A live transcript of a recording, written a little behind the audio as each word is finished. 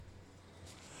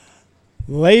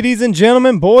Ladies and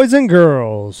gentlemen, boys and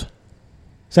girls.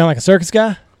 Sound like a circus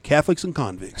guy? Catholics and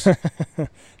convicts.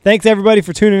 Thanks, everybody,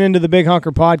 for tuning into the Big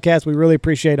Honker Podcast. We really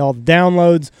appreciate all the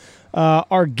downloads.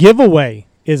 Our giveaway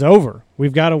is over.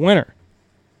 We've got a winner.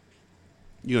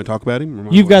 You going to talk about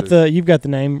him? You've got the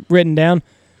name written down.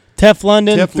 Tef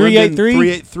London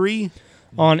 383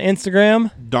 on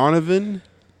Instagram. Donovan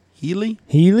Healy,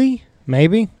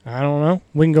 maybe. I don't know.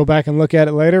 We can go back and look at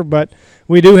it later, but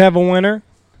we do have a winner.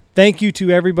 Thank you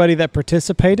to everybody that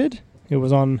participated. It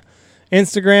was on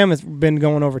Instagram. It's been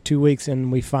going over 2 weeks,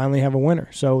 and we finally have a winner.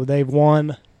 So they've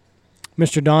won.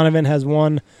 Mr. Donovan has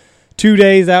won 2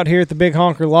 days out here at the Big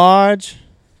Honker Lodge,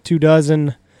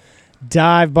 24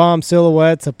 dive bomb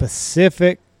silhouettes, a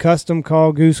Pacific custom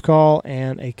call, goose call,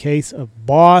 and a case of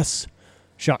Boss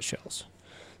shot shells.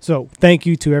 So thank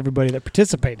you to everybody that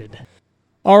participated.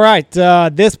 All right,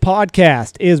 this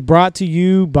podcast is brought to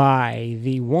you by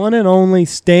the one and only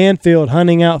Stanfield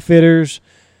Hunting Outfitters.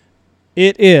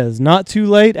 It is not too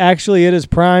late. Actually, it is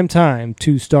prime time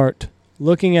to start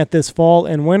looking at this fall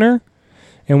and winter.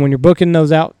 And when you're booking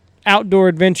those outdoor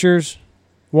adventures,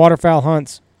 waterfowl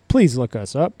hunts, please look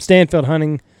us up,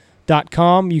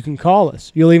 StanfieldHunting.com. You can call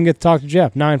us. You'll even get to talk to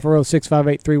Jeff,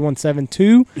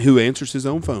 940-658-3172. who answers his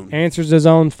own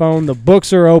phone. The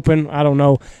books are open. I don't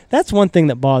know. That's one thing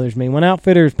that bothers me. When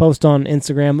outfitters post on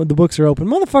Instagram, the books are open.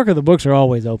 Motherfucker, the books are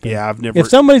always open. Yeah, I've never. If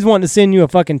somebody's wanting to send you a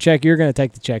fucking check, you're going to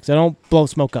take the check. So don't blow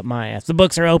smoke up my ass. The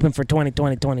books are open for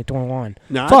 2020, 2021.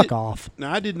 Fuck off.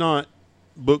 Now, I did not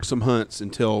book some hunts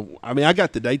until, I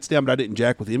got the dates down, but I didn't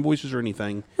jack with invoices or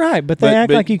anything. Right, but they act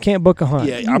like you can't book a hunt.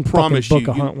 Yeah, you I promise book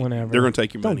a hunt whenever. They're going to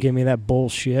take your money. Don't give me that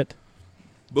bullshit.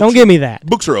 Don't give me that.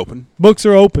 Books are open. Books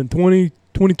are open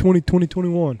 2020,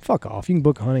 2021. Fuck off. You can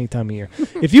book a hunt any time of year.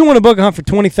 If you want to book a hunt for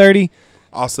 2030,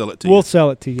 I'll sell it to you. We'll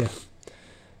sell it to you.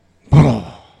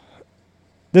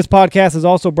 This podcast is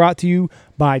also brought to you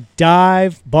by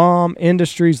Dive Bomb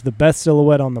Industries, the best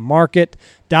silhouette on the market.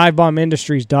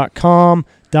 DiveBombIndustries.com.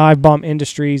 Dive Bomb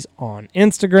Industries on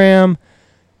Instagram.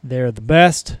 They're the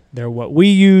best. They're what we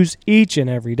use each and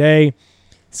every day.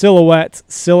 Silhouettes,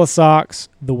 Socks,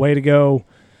 the way to go.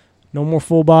 No more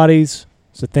full bodies.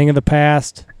 It's a thing of the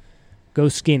past. Go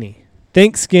skinny.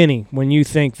 Think skinny when you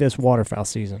think this waterfowl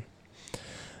season.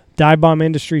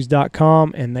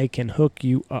 DiveBombIndustries.com, and they can hook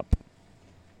you up.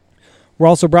 We're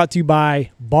also brought to you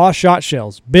by Boss Shot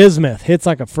Shells. Bismuth hits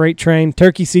like a freight train.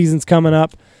 Turkey season's coming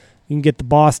up. You can get the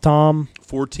Boss Tom.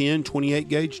 410, 28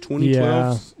 gauge, 2012.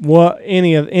 Yeah. Well,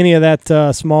 any of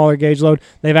that smaller gauge load.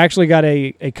 They've actually got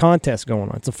a contest going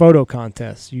on. It's a photo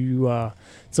contest.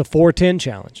 It's a 410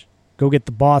 challenge. Go get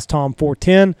the Boss Tom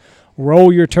 410.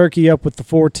 Roll your turkey up with the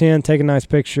 410. Take a nice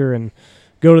picture and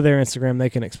go to their Instagram. They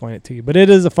can explain it to you. But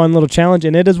it is a fun little challenge,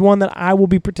 and it is one that I will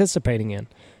be participating in.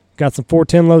 Got some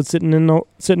 410 loads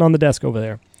sitting on the desk over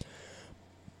there.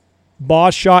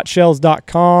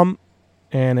 BossShotShells.com,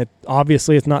 and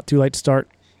it's not too late to start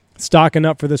stocking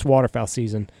up for this waterfowl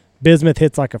season. Bismuth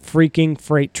hits like a freaking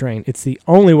freight train. It's the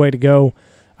only way to go.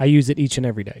 I use it each and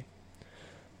every day.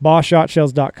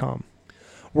 BossShotShells.com.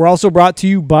 We're also brought to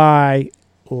you by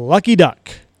Lucky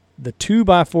Duck. The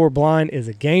 2x4 blind is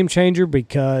a game changer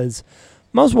because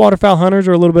most waterfowl hunters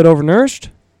are a little bit overnourished.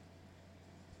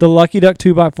 The Lucky Duck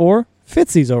 2x4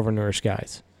 fits these overnourished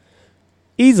guys.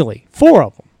 Easily. 4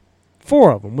 of them.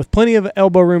 4 of them with plenty of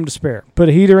elbow room to spare. Put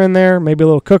a heater in there, maybe a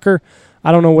little cooker.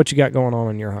 I don't know what you got going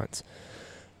on in your hunts.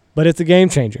 But it's a game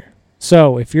changer.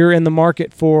 So if you're in the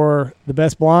market for the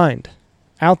best blind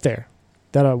out there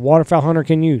that a waterfowl hunter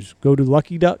can use, go to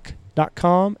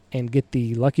LuckyDuck.com and get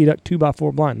the Lucky Duck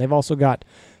 2x4 blind. They've also got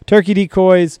turkey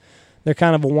decoys. They're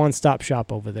kind of a one-stop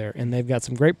shop over there, and they've got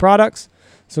some great products.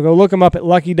 So go look them up at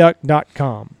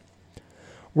LuckyDuck.com.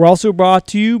 We're also brought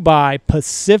to you by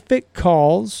Pacific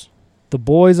Calls. The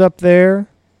boys up there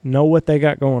know what they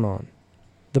got going on.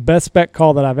 The best spec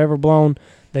call that I've ever blown.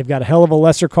 They've got a hell of a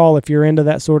lesser call if you're into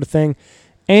that sort of thing.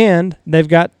 And they've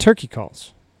got turkey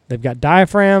calls. They've got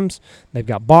diaphragms. They've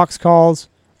got box calls.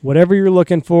 Whatever you're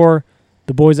looking for,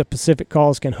 the boys at Pacific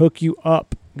Calls can hook you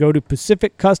up. Go to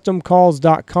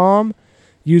PacificCustomCalls.com.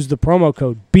 Use the promo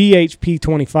code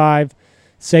BHP25.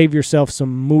 Save yourself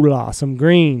some moolah, some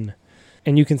green.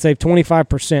 And you can save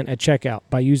 25% at checkout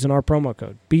by using our promo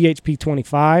code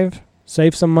BHP25.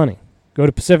 Save some money. Go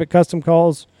to Pacific Custom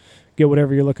Calls. Get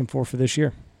whatever you're looking for this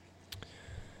year.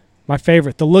 My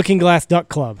favorite, the Looking Glass Duck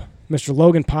Club. Mr.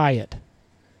 Logan Pyatt.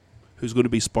 Who's going to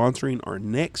be sponsoring our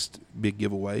next big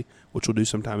giveaway, which we'll do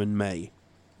sometime in May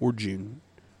or June.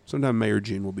 Sometime May or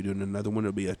June we'll be doing another one.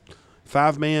 It'll be a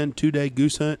 5-man, 2-day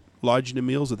goose hunt, lodging and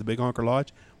meals at the Big Honker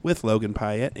Lodge with Logan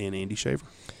Pyatt and Andy Shaver.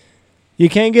 You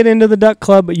can't get into the duck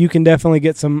club, but you can definitely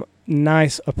get some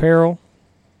nice apparel.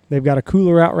 They've got a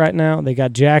cooler out right now. They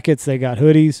got jackets. They got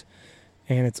hoodies.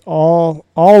 And it's all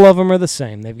of them are the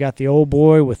same. They've got the old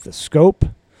boy with the scope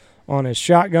on his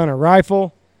shotgun or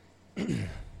rifle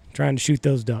trying to shoot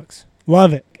those ducks.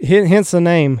 Love it. Hence the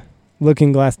name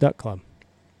Looking Glass Duck Club.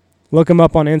 Look them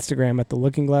up on Instagram at the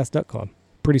Looking Glass Duck Club.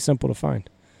 Pretty simple to find.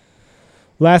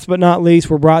 Last but not least,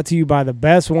 we're brought to you by the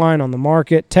best wine on the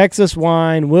market, Texas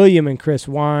Wine, William and Chris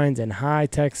Wines, and High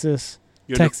Texas,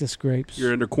 Texas grapes.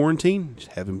 You're under quarantine,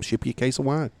 just have them ship you a case of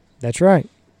wine. That's right.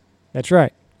 That's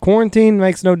right. Quarantine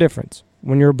makes no difference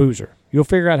when you're a boozer. You'll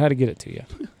figure out how to get it to you.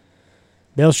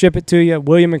 They'll ship it to you.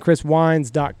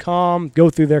 WilliamandChrisWines.com.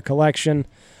 Go through their collection.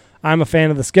 I'm a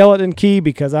fan of the skeleton key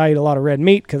because I eat a lot of red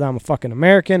meat because I'm a fucking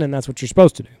American, and that's what you're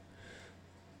supposed to do.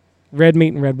 Red meat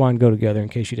and red wine go together, in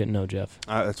case you didn't know, Jeff.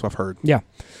 That's what I've heard. Yeah.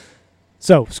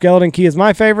 So, skeleton key is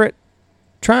my favorite.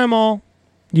 Try them all.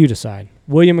 You decide.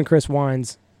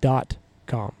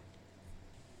 WilliamandChrisWines.com.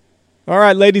 All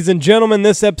right, ladies and gentlemen,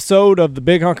 this episode of the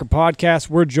Big Honker Podcast,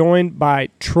 we're joined by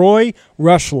Troy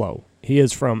Rocheleau. He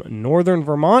is from northern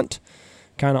Vermont.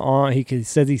 He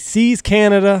says he sees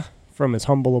Canada from his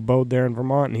humble abode there in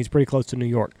Vermont, and he's pretty close to New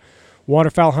York.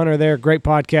 Waterfowl hunter there, great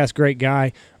podcast, great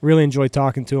guy. Really enjoyed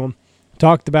talking to him.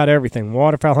 Talked about everything,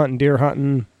 waterfowl hunting, deer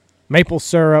hunting, maple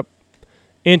syrup.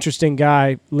 Interesting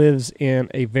guy, lives in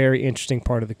a very interesting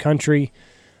part of the country,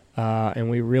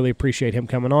 and we really appreciate him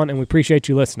coming on, and we appreciate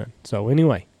you listening. So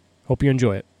anyway, hope you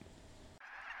enjoy it.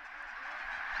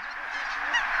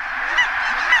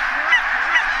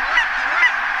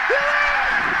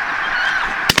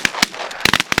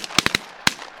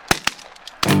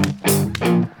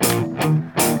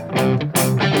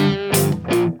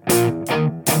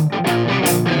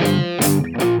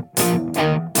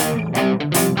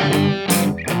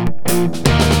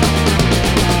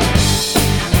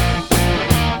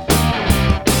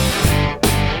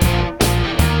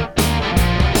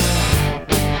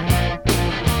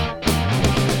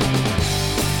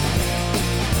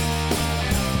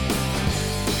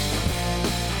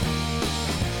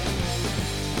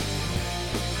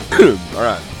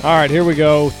 All right, here we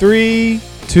go. 3,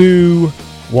 2,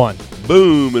 1.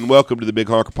 Boom, and welcome to the Big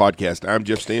Honker Podcast. I'm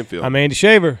Jeff Stanfield. I'm Andy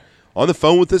Shaver. On the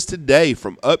phone with us today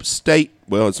from upstate,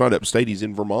 well, it's not upstate, he's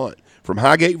in Vermont. From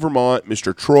Highgate, Vermont,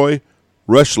 Mr. Troy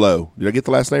Rocheleau. Did I get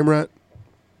the last name right?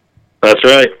 That's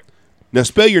right. Now,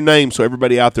 spell your name so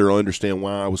everybody out there will understand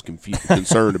why I was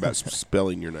concerned about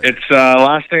spelling your name. It's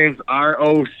last name's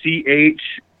Rocheleau.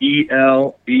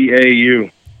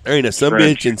 There ain't a son of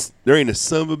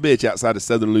a bitch outside of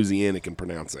southern Louisiana can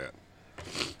pronounce that.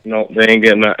 No, they ain't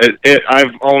getting that.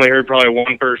 I've only heard probably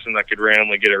one person that could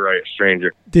randomly get it right, a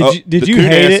stranger. Did you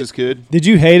hate it? Did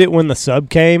you hate it when the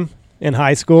sub came in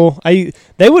high school? They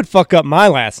would fuck up my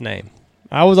last name.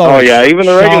 I was always even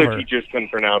the regular teachers couldn't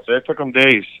pronounce it. It took them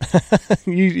days.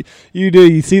 You do.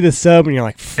 You see the sub and you're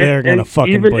like, they're gonna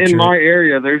fucking butcher it. Even in my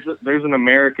area, there's an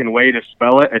American way to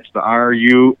spell it. It's the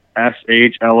Rushlow,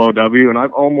 and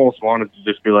I've almost wanted to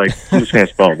just be like, I'm just gonna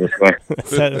spell it this way.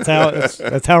 that's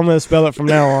how I'm gonna spell it from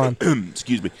now on.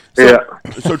 Excuse me.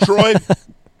 So Troy,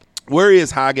 where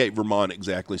is Highgate, Vermont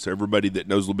exactly? So everybody that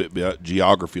knows a little bit about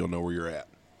geography will know where you're at.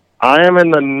 I am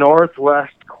in the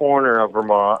northwest corner of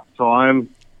Vermont, so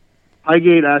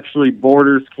Highgate actually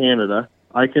borders Canada.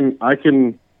 I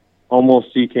can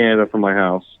almost see Canada from my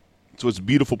house. So it's a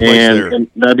beautiful place there.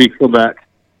 And that'd be Quebec.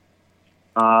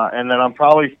 And then I'm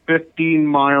probably 15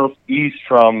 miles east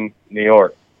from New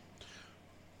York.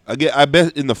 I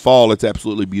bet in the fall it's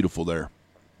absolutely beautiful there.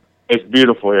 It's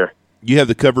beautiful here. You have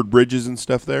the covered bridges and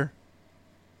stuff there?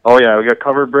 Oh, yeah, we got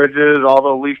covered bridges, all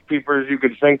the leaf peepers you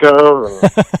could think of.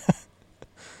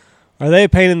 Are they a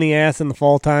pain in the ass in the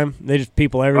fall time? They just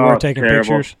people everywhere taking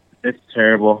pictures? It's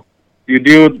terrible.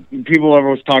 People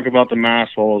always talk about the mass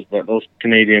holes, but those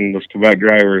Quebec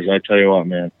drivers, I tell you what,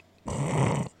 man.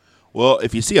 Well,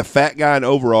 if you see a fat guy in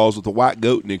overalls with a white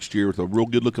goat next year with a real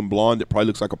good-looking blonde that probably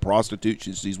looks like a prostitute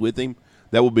since he's with him,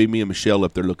 that will be me and Michelle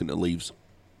up there looking at leaves.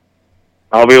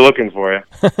 I'll be looking for you.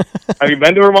 Have you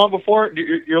been to Vermont before?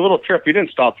 Your little trip, you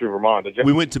didn't stop through Vermont, did you?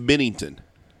 We went to Bennington.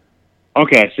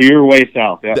 Okay, so you're way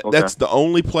south. Yeah, That's the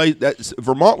only place.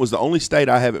 Vermont was the only state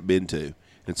I haven't been to,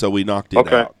 and so we knocked it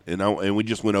out. And we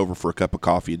just went over for a cup of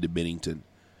coffee into Bennington.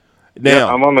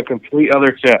 Now I'm on the complete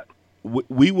other tip.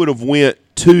 We would have went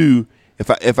to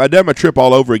if I done my trip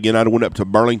all over again. I'd have went up to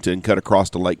Burlington and cut across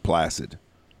to Lake Placid,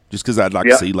 just because I'd like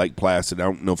to see Lake Placid. I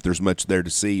don't know if there's much there to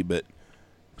see, but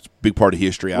it's a big part of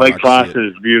history. Lake Placid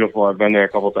is beautiful. I've been there a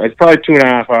couple of times. It's probably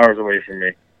 2.5 hours away from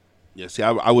me. Yeah, see,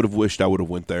 I would have wished I would have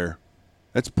went there.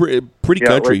 That's pretty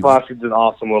country. Lake Placid's an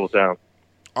awesome little town.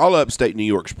 All upstate New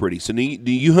York's pretty. So do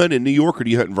you hunt in New York or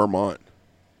do you hunt in Vermont?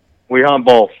 We hunt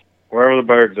both, wherever the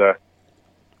birds are.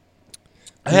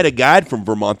 I had a guide from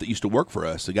Vermont that used to work for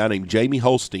us, a guy named Jamie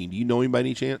Holstein. Do you know him by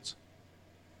any chance?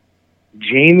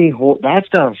 Jamie Holt, that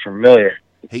sounds familiar.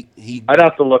 I'd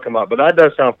have to look him up, but that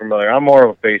does sound familiar. I'm more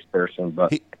of a face person,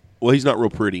 but he's not real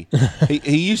pretty.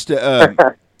 he used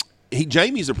to.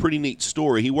 Jamie's a pretty neat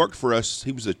story. He worked for us.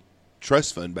 He was a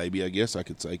trust fund baby, I guess I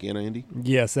could say, can't I, Andy?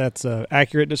 Yes, that's an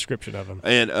accurate description of him.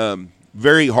 And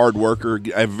very hard worker,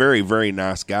 a very, very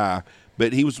nice guy.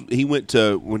 But he went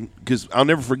to because I'll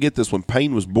never forget this. When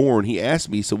Payne was born, he asked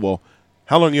me, he said, "Well,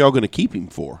 how long are y'all going to keep him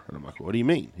for?" And I'm like, "What do you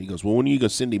mean?" He goes, "Well, when are you going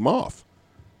to send him off?"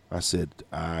 I said,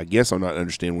 "I guess I'm not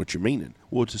understanding what you're meaning."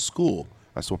 "Well, to school."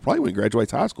 I said, "Well, probably when he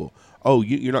graduates high school." "Oh,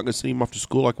 you're not going to send him off to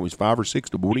school like when he's 5 or 6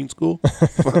 to boarding school?"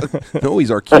 No,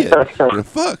 he's our kid.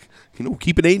 Fuck.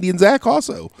 Keeping Andy and Zach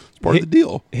also. It's part of the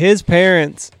deal. His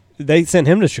parents, they sent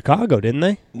him to Chicago, didn't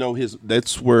they? No,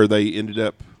 that's where they ended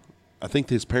up. I think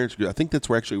that's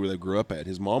actually where they grew up at.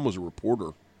 His mom was a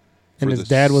reporter. And his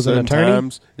dad was an attorney?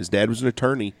 His dad was an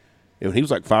attorney. And when he was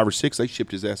like 5 or 6, they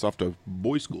shipped his ass off to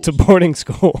boys' school. To boarding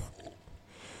school.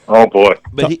 Oh, boy.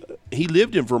 But he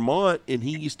lived in Vermont, and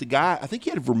he used to guide. I think he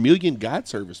had a Vermilion Guide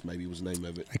Service, maybe was the name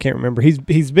of it. I can't remember. He's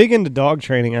big into dog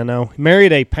training, I know. He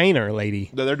married a painter lady.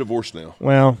 No, they're divorced now.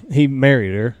 Well, he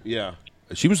married her. Yeah.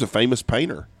 She was a famous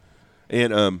painter.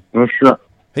 And oh, sure.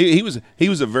 He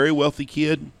was a very wealthy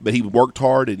kid, but he worked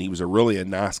hard, and he was really a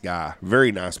nice guy,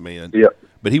 very nice man. Yeah,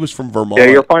 but he was from Vermont. Yeah,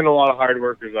 you'll find a lot of hard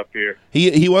workers up here.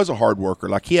 He was a hard worker.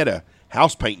 Like he had a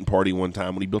house painting party one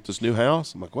time when he built this new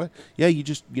house. I'm like, what? Yeah, you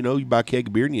just you buy a keg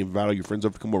of beer and you invite all your friends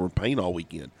over to come over and paint all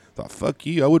weekend. I thought, fuck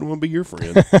you, I wouldn't want to be your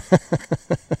friend.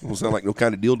 Don't sound like no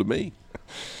kind of deal to me.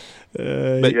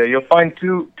 But yeah, you'll find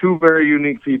two very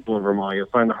unique people in Vermont. You'll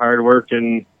find the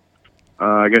hard-working,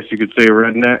 I guess you could say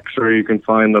rednecks, or you can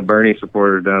find the Bernie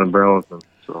supporters down in Burlington.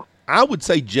 So I would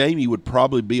say Jamie would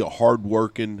probably be a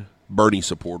hard-working Bernie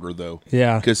supporter, though.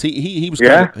 Yeah, because he was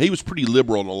he was pretty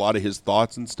liberal in a lot of his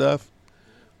thoughts and stuff,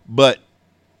 but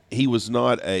he was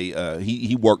not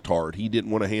he worked hard. He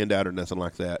didn't want a handout or nothing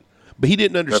like that. But he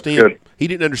didn't understand. He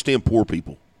didn't understand poor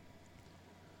people.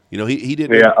 He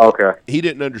didn't. Yeah. Okay. He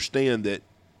didn't understand that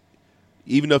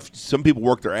even if some people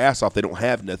work their ass off, they don't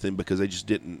have nothing because they just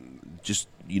didn't.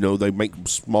 They make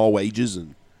small wages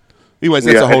and. Anyways,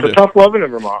 that's a whole. It's a tough living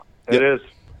in Vermont. It is.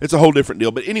 It's a whole different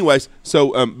deal. But anyways,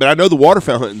 so but I know the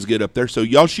waterfowl hunting's good up there. So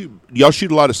y'all shoot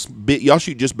a lot of y'all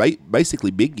shoot just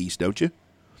basically big geese, don't you?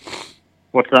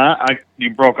 What's that?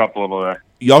 You broke up a little there.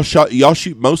 Y'all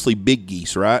shoot mostly big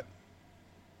geese, right?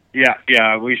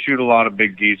 Yeah, we shoot a lot of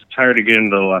big geese. It's hard to get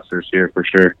into the lessers here for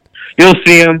sure. You'll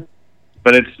see them,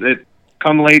 but it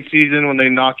come late season when they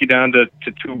knock you down to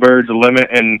 2 birds a limit,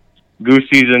 and goose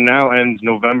season now ends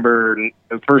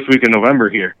the first week of November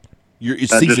here. Your that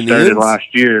season just started ends? last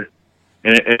year,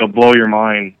 and it'll blow your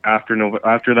mind. After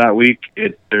that week,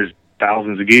 there's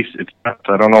thousands of geese. It's nuts.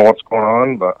 I don't know what's going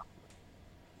on, but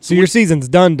so your season's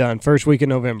done first week of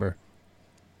November.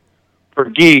 For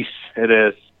geese, it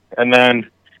is, and then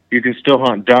you can still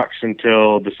hunt ducks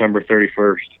until December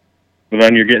 31st. But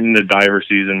then you're getting the diver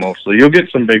season mostly. You'll get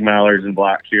some big mallards and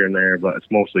blacks here and there, but it's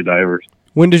mostly divers.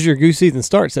 When does your goose season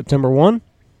start? September 1?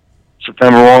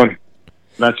 September 1.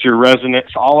 That's your resident.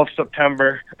 All of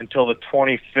September until the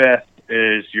 25th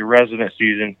is your resident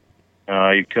season.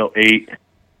 You kill 8.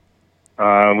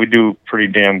 We do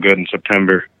pretty damn good in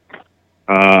September.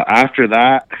 After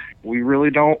that, we really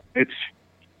don't.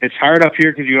 It's hard up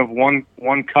here because you have one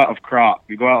cut of crop.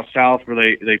 You go out south where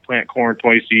they plant corn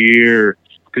twice a year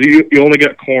because you only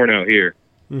get corn out here.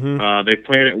 Mm-hmm. They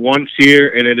plant it once here,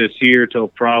 and it is here till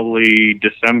probably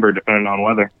December, depending on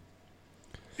weather.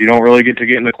 You don't really get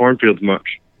in the cornfields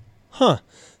much. Huh.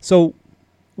 So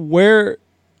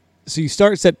you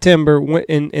start September,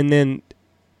 and then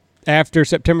after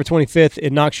September 25th,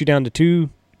 it knocks you down to two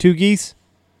geese?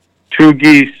 2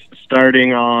 geese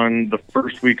starting on the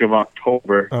first week of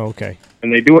October. Oh, okay.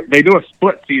 And they do a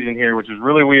split season here, which is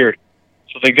really weird.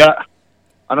 So they got,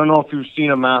 I don't know if you've seen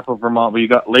a map of Vermont, but you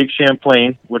got Lake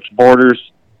Champlain, which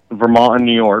borders Vermont and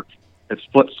New York. It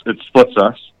splits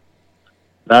us.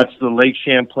 That's the Lake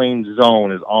Champlain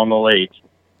zone is on the lake.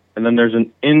 And then there's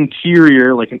an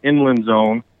interior, like an inland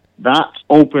zone. That's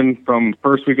open from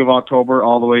first week of October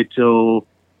all the way till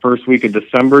first week of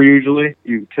December usually.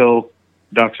 You kill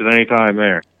ducks at any time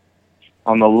there.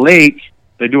 On the lake,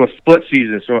 they do a split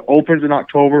season. So it opens in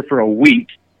October for a week,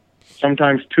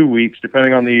 sometimes 2 weeks,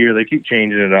 depending on the year. They keep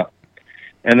changing it up.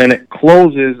 And then it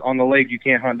closes on the lake. You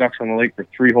can't hunt ducks on the lake for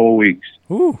 3 whole weeks.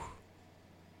 Ooh.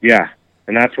 Yeah.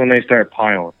 And that's when they start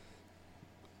piling.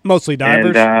 Mostly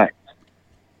divers?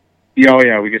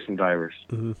 Yeah, we get some divers.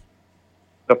 Mm-hmm.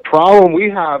 The problem we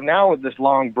have now with this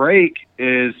long break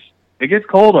is it gets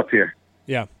cold up here.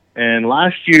 Yeah. And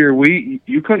last year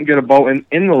you couldn't get a boat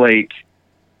in the lake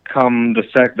come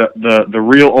the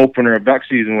real opener of duck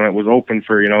season when it was open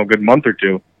for a good month or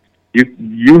two.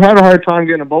 You had a hard time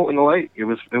getting a boat in the lake. It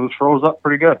was froze up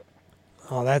pretty good.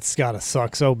 Oh, that's gotta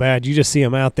suck so bad. You just see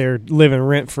them out there living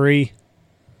rent free.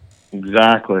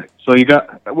 Exactly. So you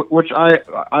got, which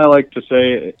I like to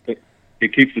say,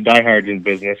 it keeps the diehards in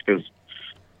business because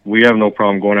we have no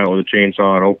problem going out with a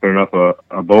chainsaw and opening up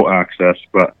a boat access,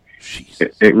 but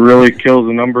it really kills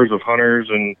the numbers of hunters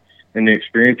and the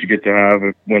experience you get to have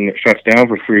when it shuts down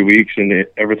for 3 weeks and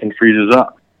everything freezes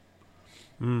up.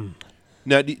 Mm.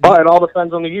 Now, but it all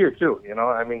depends on the year too.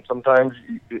 I mean, sometimes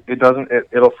it doesn't.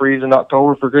 It'll freeze in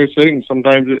October for Great State, and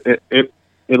sometimes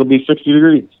it'll be 60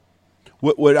 degrees.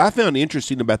 What I found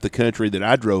interesting about the country that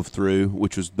I drove through,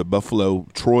 which was the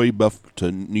Troy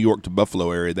to New York to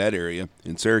Buffalo area, that area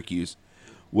in Syracuse,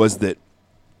 was that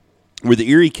where the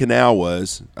Erie Canal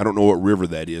was, I don't know what river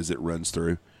that is that runs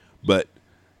through, but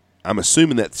I'm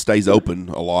assuming that stays open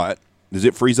a lot. Does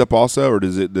it freeze up also, or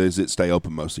does it stay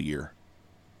open most of the year?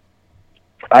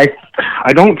 I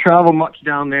don't travel much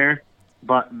down there,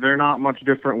 but they're not much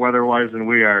different weather-wise than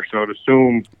we are, so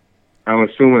I'm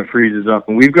assuming it freezes up.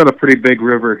 And we've got a pretty big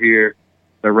river here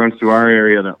that runs through our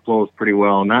area that flows pretty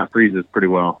well, and that freezes pretty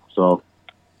well. So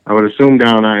I would assume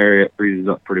down in that area it freezes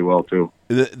up pretty well too.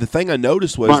 The thing I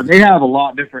noticed was, but they have a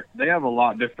lot different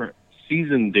different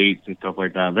season dates and stuff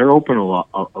like that. They're open a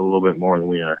little bit more than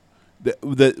we are.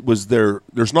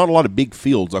 There's not a lot of big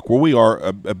fields like where we are.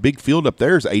 A big field up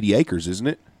there is 80 acres, isn't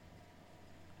it?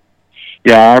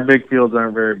 Yeah, our big fields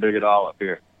aren't very big at all up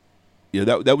here. Yeah,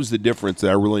 that was the difference that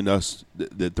I really noticed,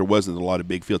 that there wasn't a lot of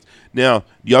big fields. Now,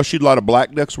 do y'all shoot a lot of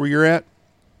black ducks where you're at?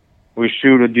 We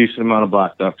shoot a decent amount of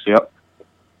black ducks. Yep.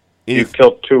 You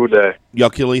killed 2 a day. Y'all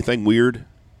kill anything weird?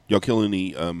 Y'all kill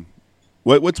any?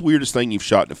 What's the weirdest thing you've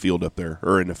shot in a field up there,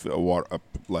 or in a water,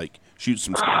 like shoot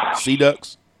some sea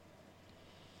ducks?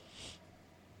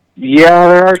 Yeah,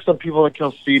 there are some people that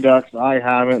kill sea ducks. I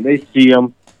haven't. They see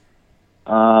them.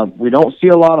 We don't see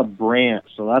a lot of brant,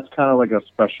 so that's kind of like a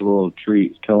special little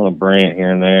treat, killing a brant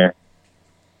here and there.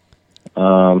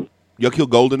 Y'all kill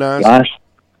golden eyes? Gosh,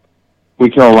 we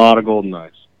kill a lot of golden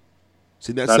eyes.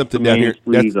 See, that's something down here.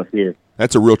 Up here.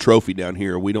 That's a real trophy down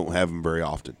here. We don't have them very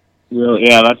often.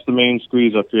 Yeah, that's the main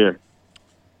squeeze up here.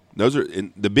 Those are,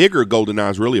 and the bigger golden eye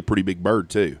is really a pretty big bird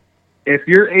too. If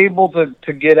you're able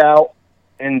to get out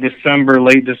in December,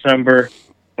 late December,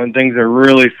 when things are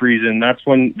really freezing, that's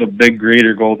when the big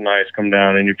greater golden eyes come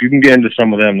down. And if you can get into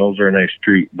some of them, those are a nice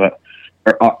treat. But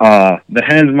the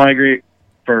hens migrate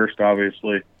first,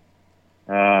 obviously.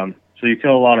 So you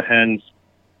kill a lot of hens.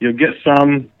 You'll get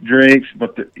some drakes,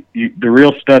 but the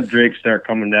real stud drakes start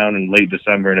coming down in late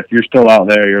December. And if you're still out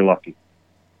there, you're lucky.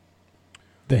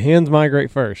 The hens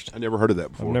migrate first. I never heard of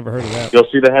that before. I've never heard of that. You'll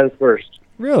see the hens first.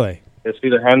 Really? You'll see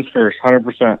the hens first,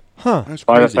 100%. Huh. That's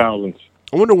By the crazy. thousands.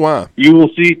 I wonder why. You will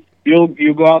see.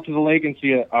 You'll go out to the lake and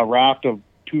see a raft of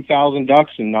 2,000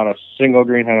 ducks and not a single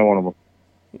green hen on one of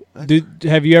them.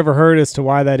 Have you ever heard as to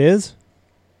why that is?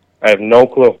 I have no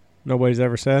clue. Nobody's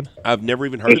ever said? I've never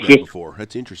even heard of that before.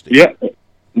 That's interesting. Yeah,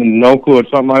 no clue. It's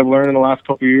something I've learned in the last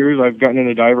couple of years. I've gotten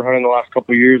into diver hunting in the last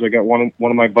couple of years. I got one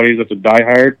of my buddies that's a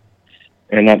diehard,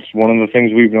 and that's one of the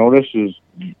things we've noticed is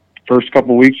first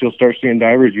couple of weeks you'll start seeing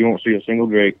divers. You won't see a single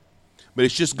drake. But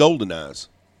it's just golden eyes.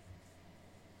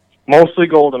 Mostly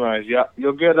golden eyes, yeah.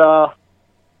 You'll get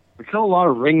we kill a lot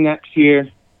of ringnecks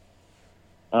here.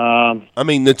 I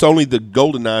mean, it's only the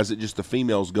golden eyes that just the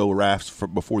females go rafts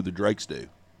before the drakes do.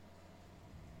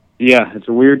 Yeah, it's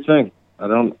a weird thing. I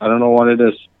don't know what it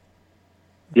is.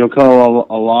 You'll kill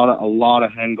a lot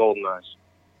of hen golden eyes.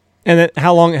 And then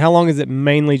how long is it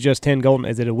mainly just hen golden?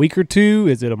 Is it a week or two?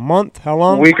 Is it a month? How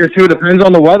long? A week or two, depends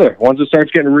on the weather. Once it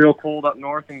starts getting real cold up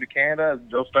north into Canada,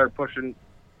 they'll start pushing.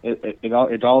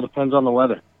 It all depends on the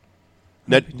weather.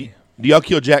 Now, do y'all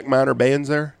kill jack miner bands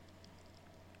there?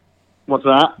 What's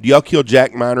that? Do y'all kill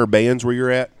jack miner bands where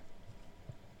you're at?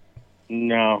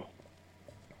 No.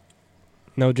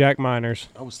 No jack miners.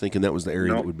 I was thinking that was the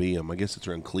area that would be them. I guess it's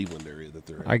around Cleveland area that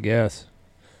they're in. I guess.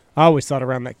 I always thought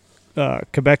around that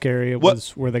Quebec area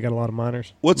was where they got a lot of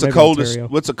miners. What's Maybe the coldest? Ontario.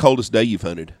 What's the coldest day you've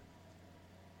hunted?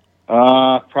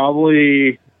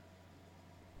 Probably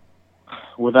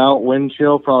without wind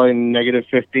chill, probably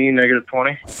 -15,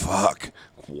 -20. Fuck!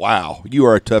 Wow, you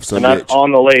are a tough son And of a that's bitch.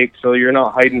 on the lake, so you're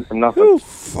not hiding from nothing.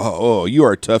 Oh, you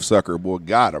are a tough sucker, boy.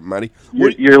 God almighty.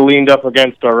 You're leaned up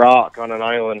against a rock on an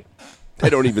island.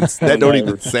 That don't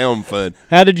even sound fun.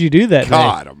 How did you do that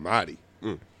God almighty.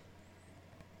 day?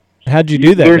 How'd you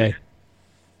do that day?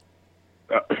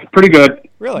 Pretty good.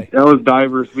 Really? That was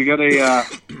divers. We got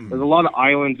there's a lot of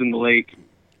islands in the lake,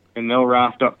 and they'll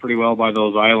raft up pretty well by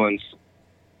those islands,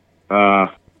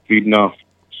 feeding off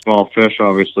small fish,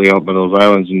 obviously, out by those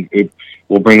islands. And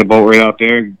we'll bring the boat right out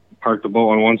there, park the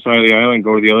boat on one side of the island,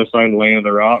 go to the other side and land on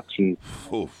the rocks and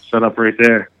set up right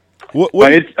there. What?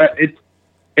 But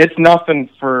it's nothing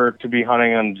to be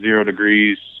hunting on 0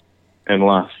 degrees and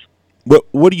less.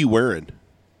 What are you wearing,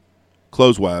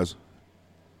 clothes-wise?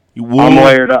 I'm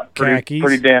layered up Khakis?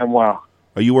 pretty damn well.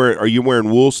 Are you wearing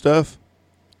wool stuff?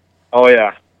 Oh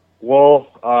yeah, wool.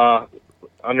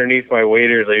 Underneath my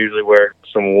waders, I usually wear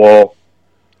some wool.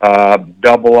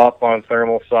 Double up on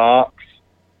thermal socks.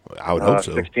 I would hope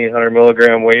so. 1,600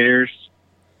 milligram waders.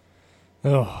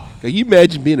 Oh, Can you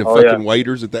imagine being in fucking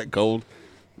waders at that cold?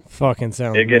 fucking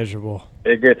sounds miserable.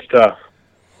 It gets tough.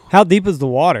 How deep is the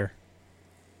water?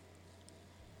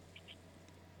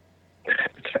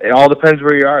 It all depends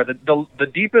where you are.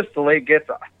 The deepest the lake gets,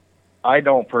 I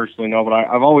don't personally know, but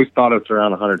I've always thought it's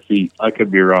around 100 feet. I could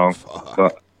be wrong.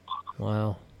 But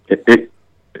Wow. It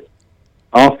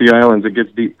off the islands, it gets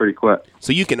deep pretty quick.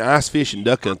 So you can ice fish and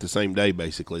duck hunt the same day,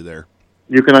 basically. There.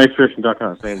 You can ice fish and duck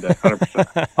hunt the same day,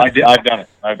 100%. I've done it.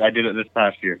 I did it this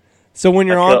past year. So when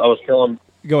you're I was killing.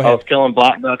 go I ahead. was killing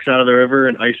black ducks out of the river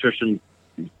and ice fishing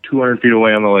 200 feet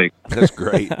away on the lake. That's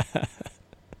great.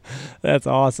 That's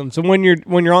awesome. So when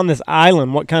you're on this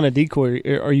island, what kind of decoy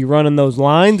are you running? Those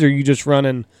lines, or are you just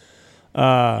running?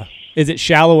 Is it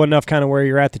shallow enough, kind of where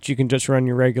you're at, that you can just run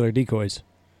your regular decoys?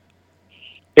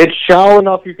 It's shallow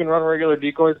enough you can run regular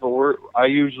decoys, but I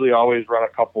usually always run a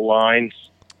couple lines,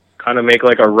 kind of make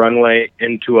like a runway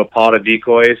into a pot of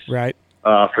decoys, Right.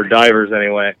 For divers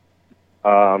anyway.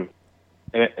 And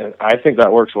I think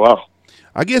that works well.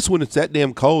 I guess when it's that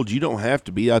damn cold, you don't have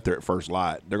to be out there at first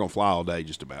light. They're gonna fly all day,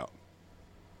 just about.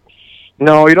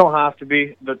 No, you don't have to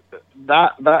be.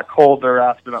 That cold, they're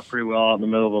rafting up pretty well out in the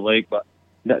middle of the lake, but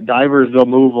divers, they'll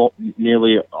move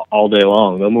nearly all day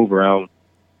long. They'll move around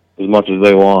as much as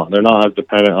they want. They're not as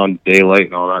dependent on daylight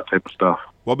and all that type of stuff.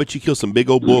 Well, I bet you kill some big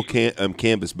old bull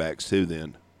canvasbacks too.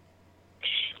 Then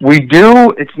we do.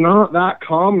 It's not that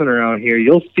common around here.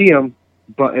 You'll see them,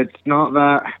 but it's not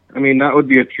that. I mean, that would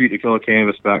be a treat to kill a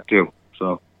canvasback too.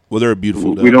 So, well, they're a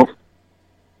beautiful duck. We don't.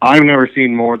 I've never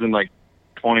seen more than like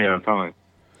 20 at a time.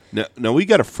 Now we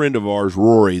got a friend of ours,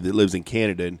 Rory, that lives in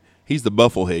Canada, and he's the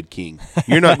bufflehead king.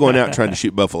 You're not going out trying to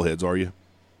shoot buffleheads, are you?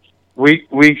 We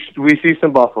see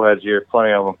some buffleheads here,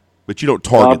 plenty of them. But you don't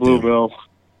target them. Bluebills.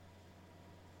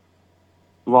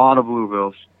 A lot of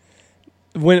bluebills.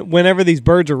 Whenever these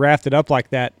birds are rafted up like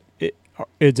that,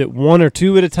 is it one or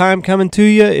two at a time coming to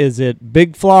you? Is it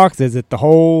big flocks? Is it the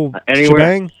whole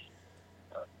shebang?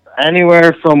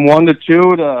 Anywhere from 1 to 2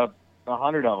 to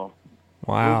 100 of them.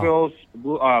 Wow.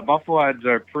 Bluebills, buffleheads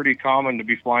are pretty common to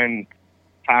be flying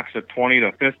packs of 20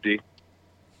 to 50,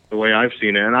 the way I've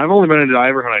seen it. And I've only been into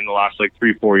diver hunting the last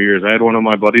 3-4 years. I had one of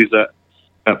my buddies that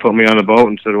put me on the boat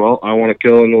and said, well, I want to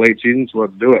kill in the late season, so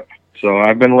let's do it. So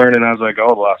I've been learning as I go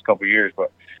the last couple of years.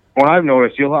 But what I've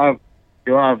noticed, you'll have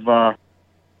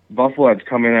buffleheads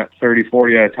come in at 30,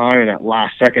 40 at a time, and at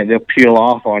last second they'll peel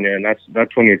off on you, and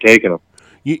that's when you're taking them.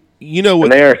 You know what?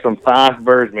 And they are some fast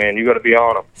birds, man. You got to be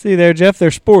on them. See there, Jeff,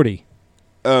 they're sporty.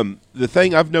 The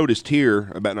thing I've noticed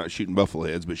here about not shooting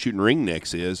buffleheads, but shooting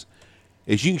ringnecks is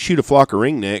you can shoot a flock of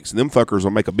ringnecks, and them fuckers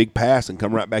will make a big pass and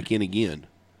come right back in again.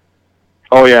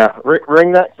 Oh yeah,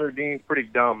 ringnecks are deemed pretty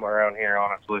dumb around here,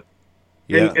 honestly.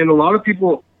 Yeah. And a lot of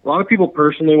people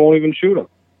personally won't even shoot them.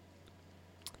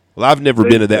 Well, I've never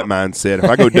been of that mindset. If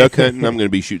I go duck hunting, I'm going to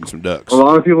be shooting some ducks. A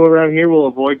lot of people around here will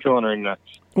avoid killing ringnecks.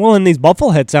 Well, and these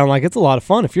buffleheads sound like it's a lot of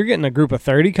fun. If you're getting a group of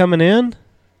 30 coming in,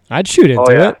 I'd shoot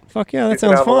into it. Fuck yeah, that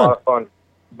sounds fun. A lot of fun.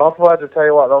 Buffleheads, I tell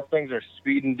you what, those things are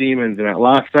speeding demons, and at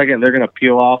last second, they're going to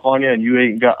peel off on you, and you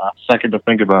ain't got a second to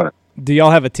think about it. Do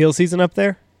y'all have a teal season up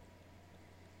there?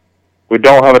 We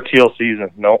don't have a teal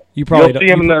season, nope. You'll see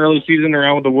them in the early season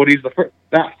around with the woodies.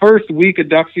 That first week of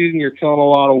duck season, you're killing a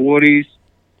lot of woodies,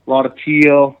 a lot of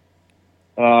teal.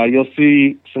 You'll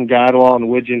see some gadwall and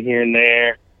widgeon here and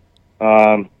there,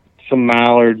 some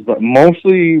mallards, but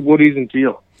mostly woodies and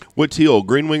teal. What teal,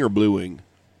 green wing or blue wing?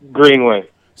 Green wing.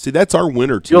 See, that's our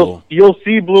winter teal. You'll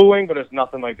see blue wing, but it's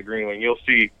nothing like the green wing. You'll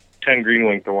see 10 green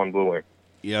wing to 1 blue wing.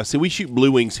 Yeah, see, we shoot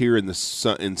blue wings here in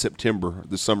September,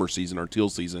 the summer season, our teal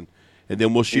season, and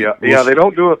then we'll shoot. Yeah, they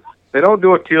don't do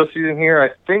a teal season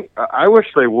here. I wish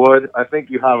they would. I think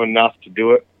you have enough to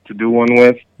do one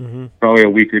with. Mm-hmm. Probably a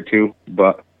week or two,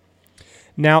 but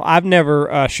Now, I've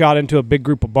never shot into a big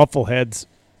group of buffleheads.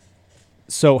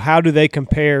 So how do they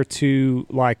compare to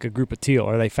like a group of teal?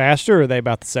 Are they faster or are they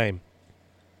about the same?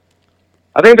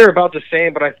 I think they're about the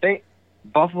same, but I think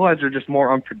buffleheads are just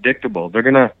more unpredictable. They're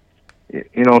going to,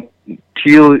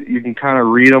 teal, you can kind of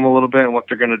read them a little bit and what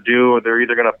they're going to do. Or they're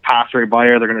either going to pass right by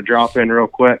you or they're going to drop in real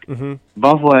quick. Mm-hmm.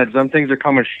 Buffleheads, them things are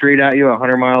coming straight at you at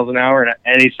 100 miles an hour, and at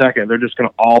any second, they're just going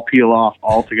to all peel off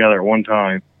all together at one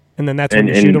time. And then that's when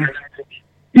you shoot them?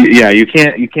 Yeah, you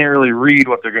can't really read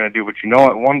what they're going to do, but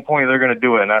at one point they're going to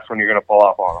do it, and that's when you're going to pull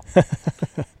off on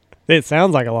them. It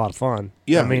sounds like a lot of fun.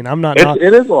 Yeah. I mean, I'm not.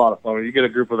 It is a lot of fun when you get a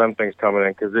group of them things coming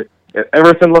in because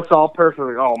everything looks all perfect.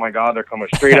 Like, oh my God, they're coming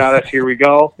straight at us. Here we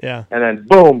go. Yeah. And then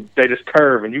boom, they just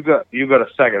curve, and you got a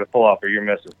second to pull off, or you're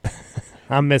missing.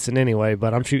 I'm missing anyway,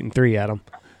 but I'm shooting 3 at them.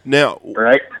 Now,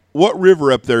 right? What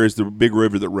river up there is the big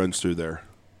river that runs through there?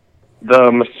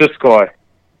 The Missisquoi.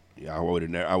 Yeah,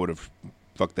 I would have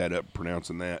fucked that up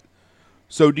pronouncing that.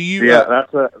 So do you? Yeah,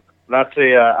 that's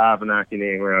a Abenaki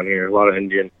name around here. A lot of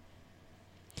Indian.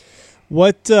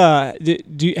 What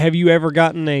have you ever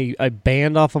gotten a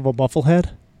band off of a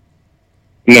bufflehead?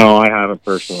 No, I haven't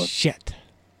personally. Shit.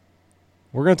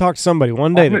 We're gonna talk to somebody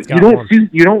one day that's got one.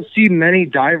 You don't see many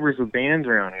divers with bands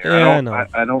around here. Yeah,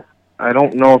 I know. I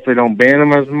don't know if they don't ban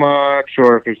them as much,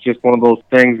 or if it's just one of those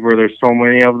things where there's so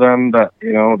many of them that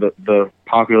the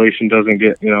population doesn't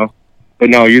get. But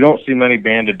no, you don't see many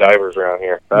banded divers around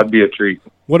here. That'd be a treat.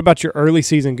 What about your early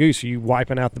season goose? Are you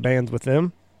wiping out the bands with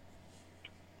them?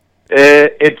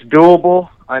 It's doable.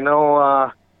 I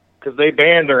know because they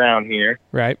band around here.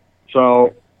 Right.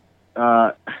 So,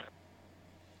 to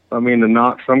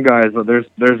knock some guys, but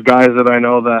there's guys that I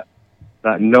know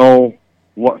that know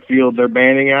what field they're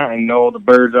banding at and know the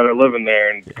birds that are living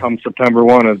there. And come September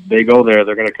 1, if they go there,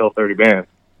 they're going to kill 30 bands.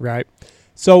 Right.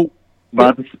 So,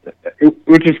 but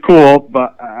which is cool,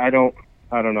 but I don't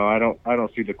know. I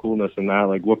don't see the coolness in that.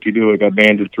 Like, what you do? It got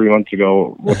banded 3 months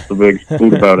ago. What's the big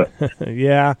food about it?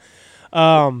 Yeah.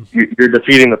 You're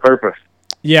defeating the purpose.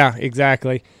 Yeah,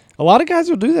 exactly. A lot of guys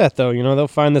will do that, though. They'll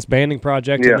find this banding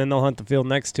project, and then they'll hunt the field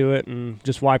next to it and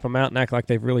just wipe them out and act like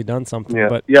they've really done something. Yeah,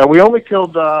 but we only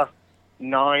killed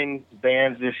 9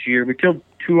 bands this year. We killed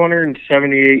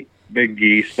 278 big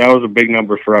geese. That was a big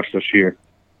number for us this year.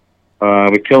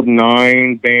 We killed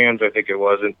 9 bands, I think it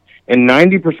was, and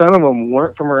 90% of them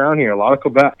weren't from around here. A lot of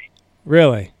Quebec.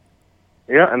 Really?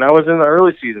 Yeah, and that was in the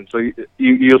early season. So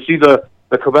you'll see the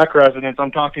Quebec residents. I'm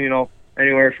talking,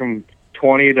 anywhere from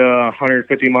 20 to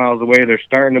 150 miles away. They're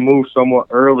starting to move somewhat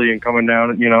early and coming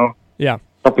down. Yeah, a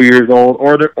couple years old,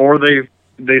 or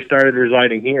they started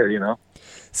residing here.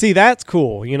 See, that's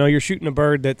cool. You're shooting a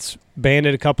bird that's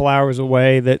banded a couple hours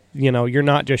away. That you're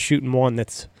not just shooting one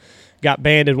that's got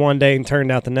banded one day and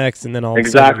turned out the next, and then all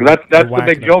exactly. That's the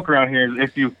big joke around here. Is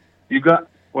if you got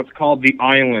what's called the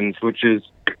islands, which is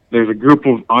there's a group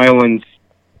of islands,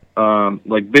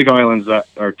 like big islands that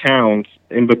are towns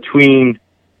in between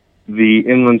the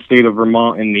inland state of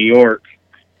Vermont and New York.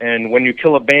 And when you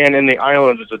kill a band in the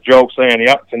islands, it's a joke saying,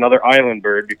 "Yep, it's another island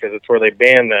bird," because it's where they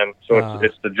ban them. So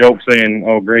it's the joke saying,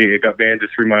 "Oh, great, it got banded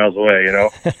 3 miles away."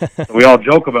 So we all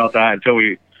joke about that until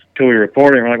we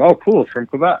report it. And we're like, "Oh, cool, it's from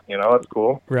Quebec." That's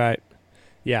cool. Right.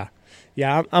 Yeah.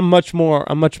 Yeah. I'm much more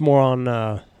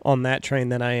on that train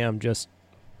than I am just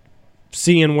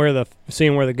seeing where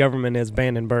the government is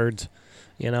banning birds.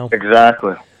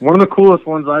 Exactly. One of the coolest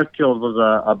ones I've killed was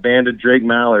a banded Drake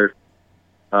mallard.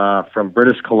 From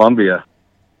British Columbia,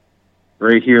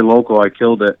 right here local. I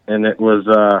killed it, and it was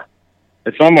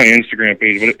it's on my Instagram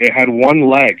page, but it had one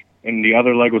leg, and the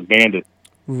other leg was banded.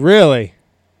 Really?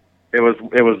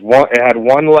 It had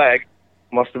one leg,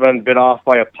 must have been bit off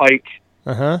by a pike.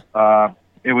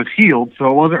 It was healed, so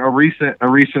it wasn't a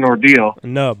recent ordeal.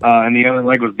 No. And the other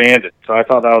leg was banded, so I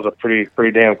thought that was a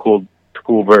pretty damn cool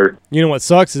bird. You know what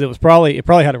sucks is it probably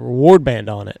had a reward band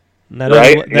on it.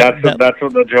 Right? That's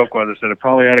what the joke was. I said it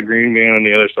probably had a green band on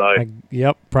the other side.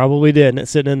 Yep, probably did. And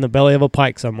it's sitting in the belly of a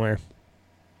pike somewhere.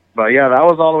 But yeah, that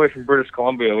was all the way from British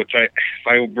Columbia, which if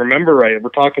I remember right, we're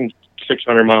talking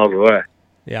 600 miles away.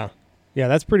 Yeah. Yeah,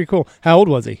 that's pretty cool. How old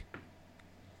was he?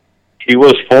 He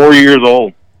was 4 years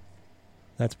old.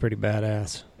 That's pretty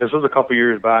badass. This was a couple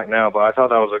years back now, but I thought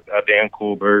that was a damn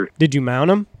cool bird. Did you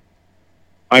mount him?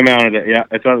 I mounted it, yeah.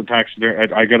 It's on the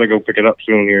taxidermy. I got to go pick it up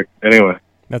soon here. Anyway.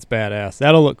 That's badass.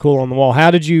 That'll look cool on the wall. How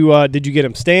did you get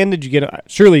him stand?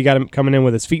 Surely you got him coming in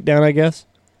with his feet down, I guess?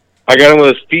 I got him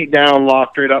with his feet down,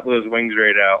 locked right up with his wings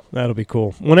right out. That'll be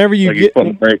cool. Whenever you he's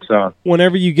putting brakes on.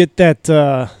 Whenever you get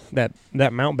that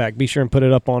mount back, be sure and put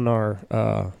it up on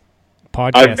our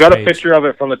podcast I've got page. a picture of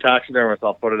it from the taxidermist.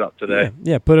 I'll put it up today.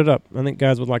 Yeah, put it up. I think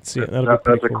guys would like to see it.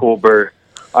 That's a cool bird.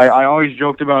 I always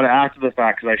joked about it after the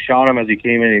fact because I shot him as he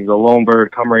came in. He's a lone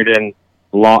bird, come right in,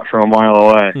 lot from a mile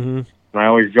away. Mm-hmm. And I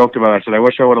always joked about it. I said, I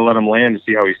wish I would have let him land to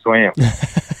see how he swam.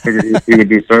 Figured he would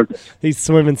do circles. He's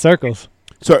swimming circles.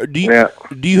 So do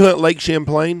you hunt Lake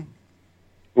Champlain?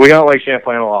 We hunt Lake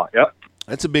Champlain a lot. Yep.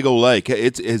 That's a big old lake.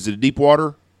 Is it deep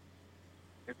water?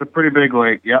 It's a pretty big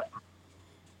lake. Yep.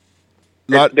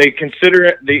 They consider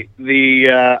it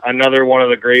the another one of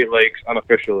the Great Lakes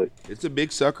unofficially. It's a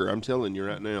big sucker. I'm telling you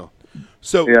right now.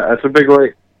 So yeah, it's a big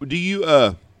lake. Do you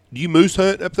moose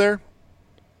hunt up there?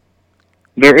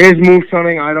 There is moose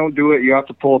hunting. I don't do it. You have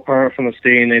to pull a permit from the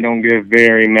state, and they don't give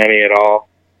very many at all.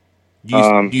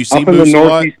 Do you see up in moose the a lot?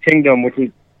 Northeast Kingdom, which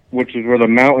is where the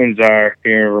mountains are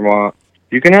here in Vermont,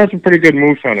 you can have some pretty good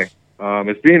moose hunting.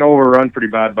 It's being overrun pretty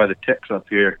bad by the ticks up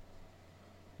here,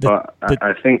 but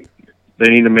I think they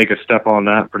need to make a step on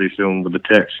that pretty soon with the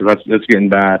ticks. So that's getting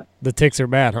bad. The ticks are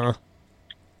bad, huh?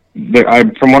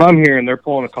 From what I'm hearing, they're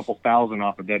pulling a couple thousand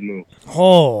off a dead moose.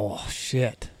 Oh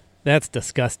shit, that's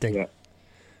disgusting. Yeah.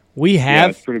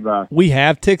 It's pretty bad. We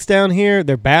have ticks down here.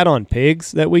 They're bad on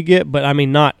pigs that we get, but I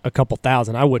mean, not a couple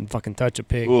thousand. I wouldn't fucking touch a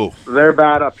pig. Ooh. They're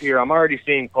bad up here. I'm already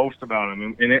seeing posts about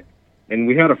them, and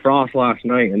we had a frost last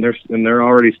night, and they're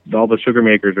already, all the sugar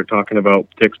makers are talking about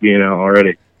ticks being out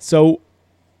already. So,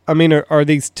 I mean, are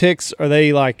these ticks? Are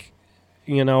they like,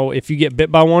 if you get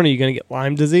bit by one, are you going to get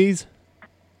Lyme disease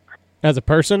as a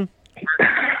person?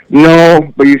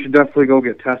 No, but you should definitely go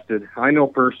get tested. I know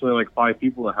personally like 5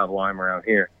 people that have Lyme around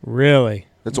here. Really?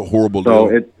 That's a horrible deal.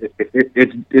 deal.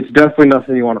 It's definitely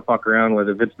nothing you want to fuck around with.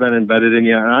 If it's been embedded in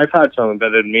you, and I've had some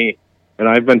embedded in me, and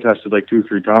I've been tested like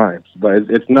 2-3 times, but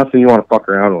it's nothing you want to fuck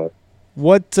around with.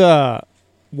 What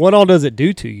all does it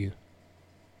do to you?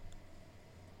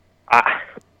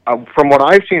 From what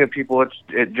I've seen of people,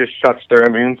 it just shuts their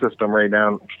immune system right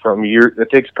down. It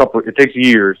takes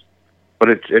years. But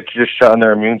it's just shutting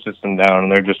their immune system down,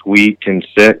 and they're just weak and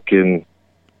sick.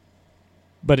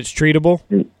 But it's treatable?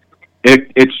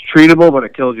 It's treatable, but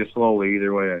it kills you slowly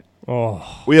either way.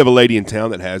 Oh, we have a lady in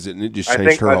town that has it, and it just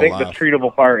changed her whole life. I think the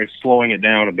treatable part is slowing it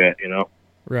down a bit,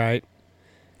 Right.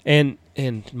 And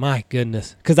my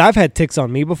goodness, because I've had ticks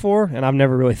on me before, and I've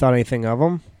never really thought anything of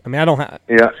them. I mean, I don't have,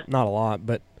 not a lot,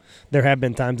 but there have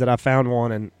been times that I found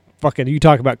one, and fucking, you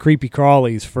talk about creepy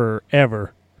crawlies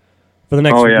forever. For the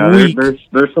next week.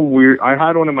 There's some weird. I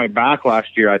had one in my back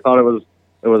last year. I thought it was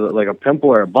like a pimple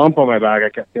or a bump on my back. I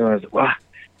kept feeling, I was like, wow.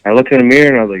 I looked in the mirror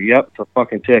and I was like, yep, it's a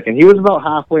fucking tick. And he was about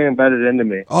halfway embedded into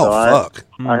me. Oh, so fuck.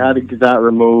 I had to get that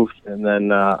removed, and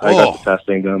then I got the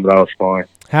testing done, but I was fine.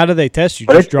 How do they test you?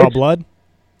 Just draw blood?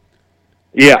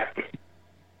 Yeah.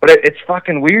 But it's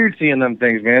fucking weird seeing them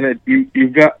things, man.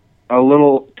 You've got a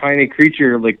little tiny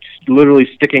creature like literally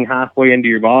sticking halfway into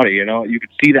your body. You could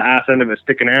see the ass end of it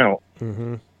sticking out,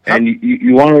 and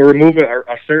you want to remove it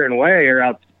a certain way, or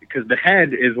else, because the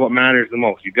head is what matters the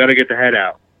most. You got to get the head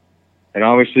out, and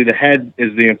obviously the head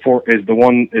is the part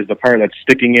that's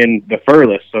sticking in the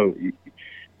furthest. So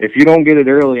if you don't get it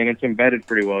early and it's embedded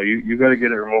pretty well, you got to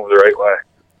get it removed the right way.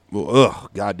 Well,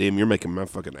 goddamn, you're making my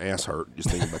fucking ass hurt just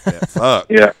thinking about that. Fuck.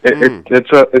 Yeah,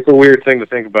 it's a weird thing to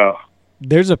think about.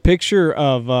 There's a picture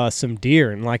of some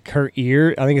deer, and like her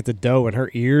ear, I think it's a doe, and her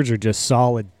ears are just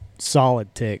solid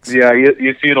ticks. Yeah,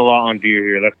 you see it a lot on deer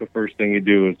here. That's the first thing you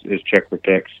do is check for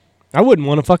ticks. I wouldn't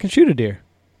want to fucking shoot a deer.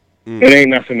 It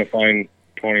ain't nothing to find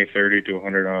 20, 30 to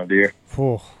 100 on a deer.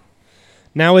 Oh.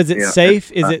 Now, is it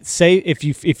safe? Is it safe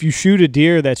if you shoot a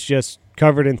deer that's just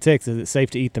covered in ticks? Is it safe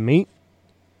to eat the meat?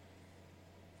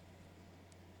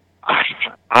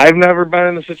 I've never been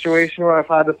in a situation where I've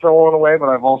had to throw one away, but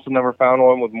I've also never found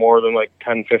one with more than like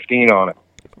 10, 15 on it.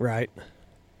 Right.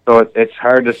 So it's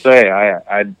hard to say.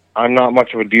 I'm not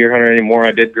much of a deer hunter anymore.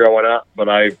 I did growing up, but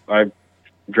I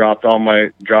dropped all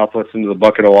my droplets into the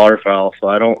bucket of waterfowl, so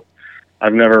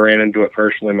I've never ran into it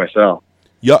personally myself.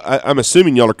 Yeah, I'm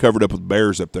assuming y'all are covered up with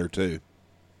bears up there too.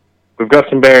 We've got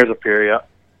some bears up here, yeah.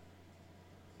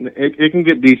 It can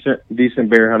get decent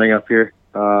bear hunting up here.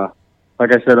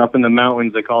 Like I said, up in the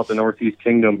mountains, they call it the Northeast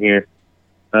Kingdom here.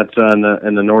 That's in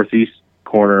the northeast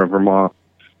corner of Vermont.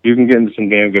 You can get into some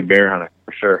damn good bear hunting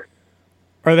for sure.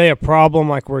 Are they a problem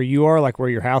like where you are, like where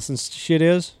your house and shit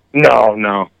is? No.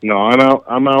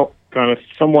 I'm out kind of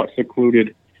somewhat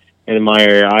secluded in my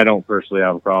area. I don't personally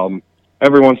have a problem.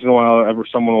 Every once in a while,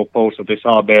 someone will post that they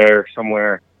saw a bear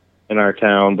somewhere in our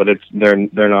town, but they're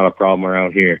not a problem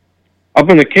around here. Up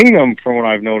in the kingdom, from what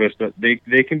I've noticed, that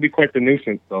they can be quite the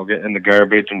nuisance. They'll get in the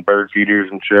garbage and bird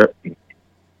feeders and shit.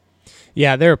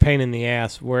 Yeah, they're a pain in the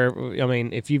ass.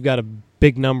 If you've got a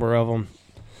big number of them,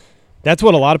 that's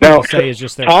what a lot of people say is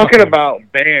just they're talking fucking-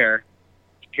 about bear.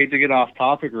 Hate to get off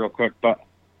topic real quick, but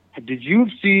did you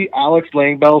see Alex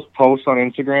Langbell's post on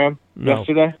Instagram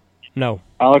yesterday? No.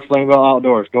 Alex Langbell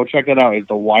Outdoors. Go check that out. It's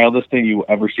the wildest thing you will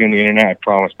ever see on the internet. I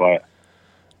promise by it.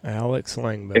 Alex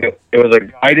Langbell. It was a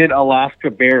guided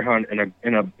Alaska bear hunt,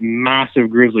 and a massive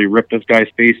grizzly ripped this guy's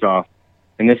face off.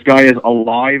 And this guy is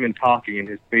alive and talking, and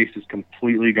his face is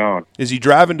completely gone. Is he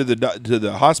driving to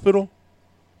the hospital?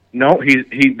 No,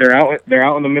 they're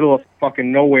out in the middle of fucking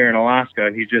nowhere in Alaska,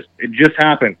 and it just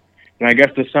happened. And I guess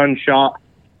the son shot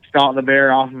the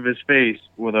bear off of his face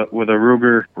with a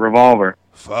Ruger revolver.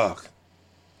 Fuck.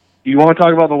 You want to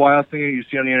talk about the wildest thing you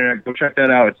see on the internet? Go check that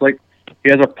out. It's like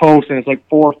he has a post, and it's like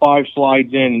 4 or 5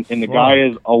 slides in, and the guy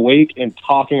is awake and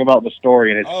talking about the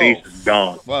story, and his face is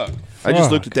gone. Fuck. I just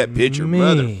looked at that picture, me.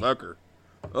 motherfucker.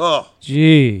 Oh.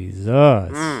 Jesus.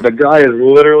 The guy is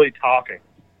literally talking.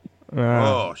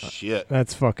 Oh, shit.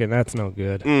 That's no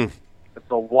good. It's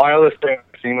the wildest thing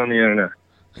I've seen on the internet.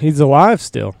 He's alive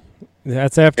still.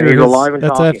 That's after And he's alive and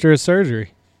talking. after his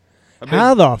surgery.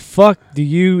 How the fuck do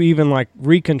you even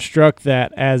reconstruct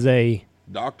that as a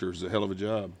Doctor's a hell of a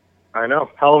job. I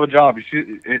know, hell of a job.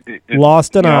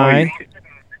 lost an eye,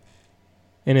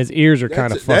 and his ears are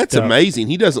kind of fucked up. That's amazing.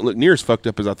 He doesn't look near as fucked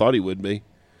up as I thought he would be.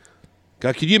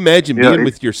 God, could you imagine being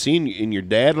with your senior and your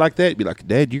dad like that? Be like,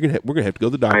 Dad, we're gonna have to go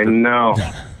to the doctor. I know.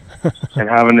 And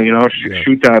having to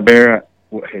shoot that bear,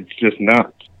 it's just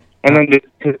nuts. And then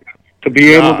to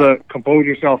be able to compose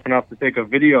yourself enough to take a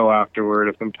video afterward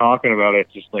of him talking about it,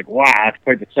 it's just like, wow, that's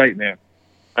quite the sight, man.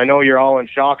 I know you're all in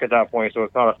shock at that point, so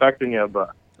it's not affecting you, but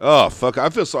oh fuck, I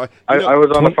feel sorry. I was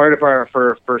on the fire department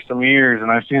for some years, and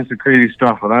I've seen some crazy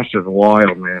stuff, but that's just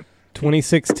wild, man.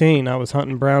 2016, I was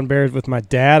hunting brown bears with my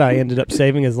dad. I ended up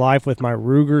saving his life with my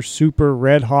Ruger Super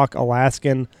Red Hawk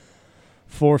Alaskan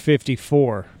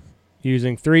 454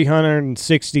 using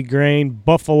 360 grain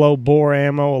buffalo bore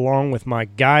ammo along with my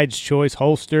Guide's Choice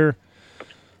holster.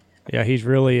 Yeah, he's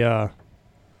really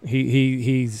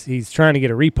he's trying to get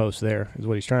a repost there is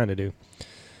what he's trying to do.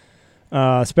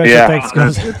 Special thanks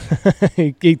goes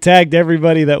he tagged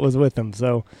everybody that was with him.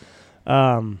 So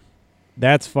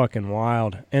that's fucking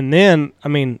wild. And then,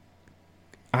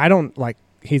 I don't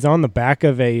he's on the back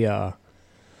of a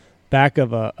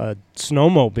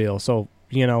snowmobile. So,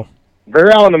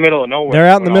 they're out in the middle of nowhere. They're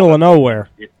out in the middle of nowhere.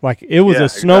 It was a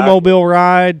snowmobile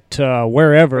ride to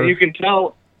wherever. And you can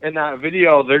tell in that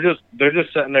video, they're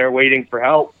just sitting there waiting for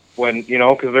help when,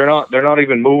 because they're not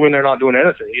even moving. They're not doing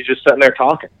anything. He's just sitting there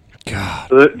talking. God.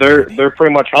 So they're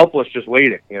pretty much helpless, just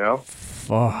waiting,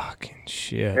 Fucking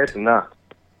shit. It's nuts.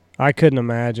 I couldn't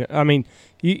imagine.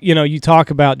 You talk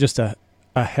about just a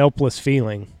helpless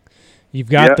feeling. You've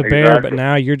got the bear, but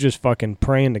now you're just fucking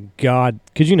praying to God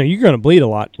because you're going to bleed a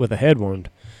lot with a head wound.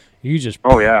 You just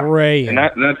praying. And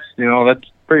that's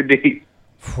pretty deep.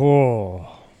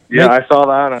 Oh. Yeah, I saw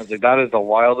that and I was like, that is the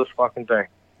wildest fucking thing.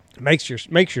 Makes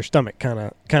your stomach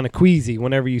kind of queasy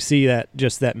whenever you see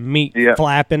that meat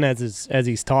flapping as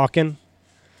he's talking.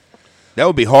 That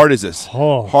would be hard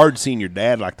hard seeing your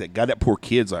dad like that. God, that poor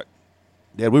kid's like,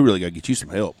 Dad, we really got to get you some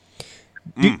help.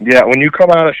 Yeah, when you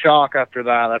come out of shock after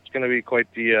that, that's going to be quite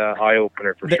the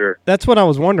eye-opener for sure. That's what I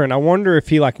was wondering. I wonder if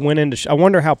he went into I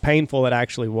wonder how painful it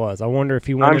actually was. I wonder if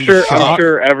he went into shock. I'm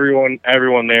sure everyone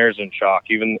there is in shock,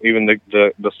 even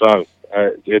the son.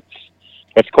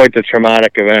 It's quite the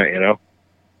traumatic event,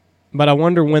 But I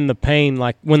wonder when the pain,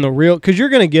 because you're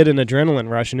going to get an adrenaline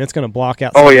rush and it's going to block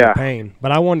out some of the pain.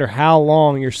 But I wonder how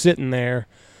long you're sitting there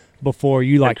before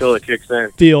you until it kicks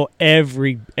in. Feel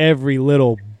every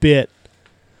little bit.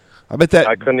 I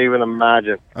couldn't even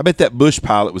imagine. I bet that bush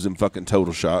pilot was in fucking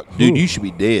total shock. Dude, you should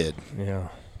be dead. Yeah.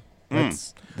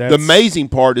 The amazing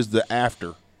part is the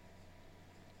after.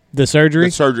 The surgery?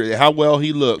 The surgery. How well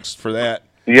he looks for that.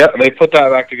 Yeah, they put that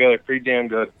back together pretty damn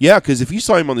good. Yeah, because if you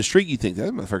saw him on the street, you think,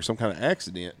 that motherfucker's some kind of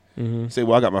accident. Mm-hmm. You say,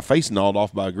 well, I got my face gnawed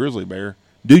off by a grizzly bear.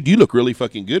 Dude, you look really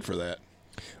fucking good for that.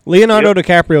 Leonardo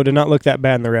DiCaprio did not look that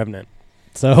bad in The Revenant.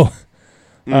 So,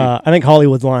 I think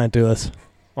Hollywood's lying to us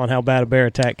on how bad a bear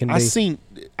attack can be.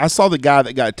 I saw the guy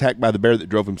that got attacked by the bear that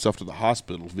drove himself to the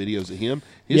hospital. Videos of him.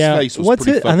 His face was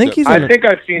pretty fucked up. I think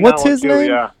I've seen what's that his one too, name?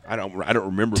 Yeah. I don't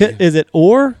remember. Is it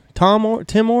Orr? Tom Orr?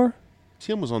 Tim Orr?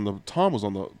 Tom was on the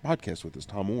podcast with us.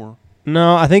 Tom Orr.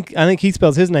 No, I think he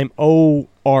spells his name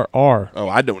O-R-R. Oh,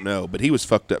 I don't know, but he was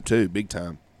fucked up too, big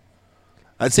time.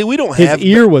 I'd say we don't have his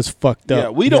ear was fucked up. Yeah,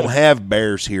 we don't have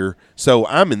bears here, so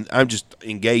I'm just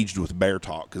engaged with bear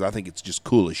talk because I think it's just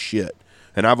cool as shit.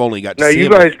 and I've only got to Now, see you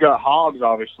them. guys got hogs,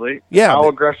 obviously. Yeah, How but-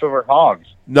 aggressive are hogs?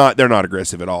 They're not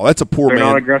aggressive at all. That's a poor They're man.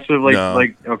 not aggressive, No.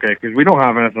 okay, because we don't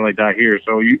have anything like that here.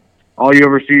 So all you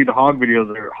ever see the hog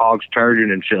videos are hogs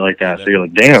charging and shit like that. So you're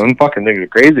like, damn, them fucking things are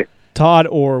crazy. Todd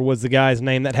Orr was the guy's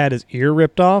name that had his ear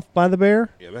ripped off by the bear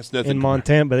Yeah, that's nothing in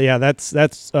Montana. But yeah, that's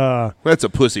That's a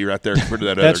pussy right there compared to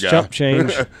that that's other guy. chump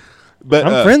change. But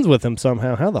I'm friends with him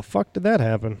somehow. How the fuck did that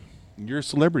happen? You're a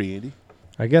celebrity, Andy.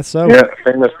 I guess so. Yeah,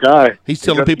 famous guy. He's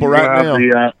telling Just- people you right have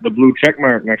now. the blue check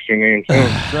mark next to your name. Too.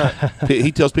 That's right.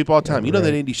 He tells people all the time. You know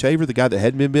that Andy Shaver, the guy that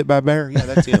hadn't been bit by a bear? Yeah,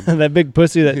 that's him. That big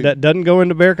pussy that doesn't go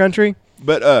into bear country.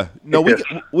 But no,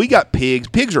 we got pigs.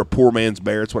 Pigs are a poor man's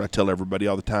bear. That's what I tell everybody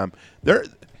all the time.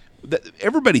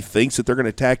 Everybody thinks that they're going to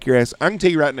attack your ass. I can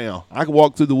tell you right now, I could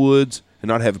walk through the woods and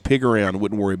not have a pig around and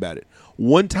wouldn't worry about it.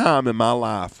 One time in my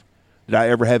life did I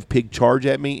ever have a pig charge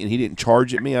at me, and he didn't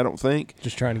charge at me, I don't think.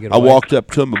 Just trying to get I away. walked up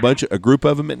to him, a group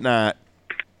of them at night,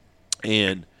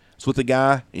 and was with a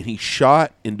guy, and he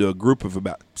shot into a group of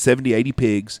about 70, 80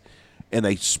 pigs, and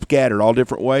they scattered all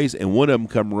different ways, and one of them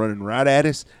come running right at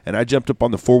us, and I jumped up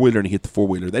on the four-wheeler and he hit the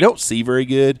four-wheeler. They don't see very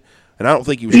good, and I don't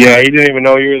think he was... Yeah, he didn't even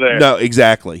know you were there. No,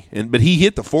 exactly. But he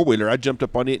hit the four-wheeler. I jumped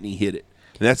up on it, and he hit it.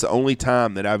 And that's the only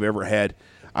time that I've ever had...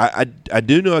 I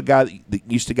do know a guy that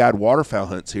used to guide waterfowl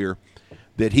hunts here,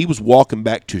 that he was walking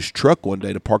back to his truck one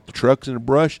day to park the trucks in the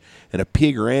brush, and a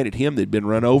pig ran at him that had been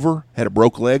run over, had a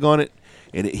broke leg on it,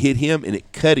 and it hit him, and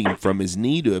it cut him from his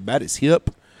knee to about his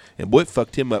hip. And boy, it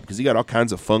fucked him up because he got all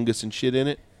kinds of fungus and shit in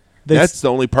it. That's the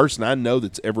only person I know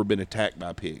that's ever been attacked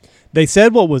by a pig. They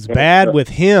said what was bad with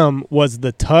him was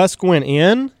the tusk went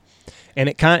in, and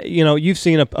it kind of, you've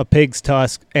seen a pig's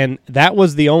tusk, and that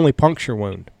was the only puncture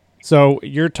wound. So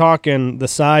you're talking the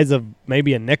size of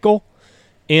maybe a nickel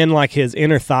in like his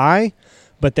inner thigh.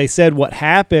 But they said what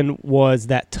happened was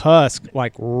that tusk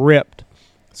like ripped.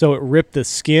 So it ripped the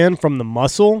skin from the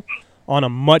muscle on a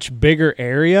much bigger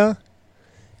area.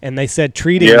 And they said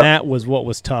treating that was what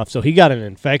was tough. So he got an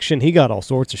infection. He got all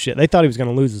sorts of shit. They thought he was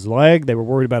going to lose his leg. They were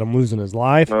worried about him losing his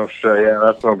life. Oh, shit, yeah,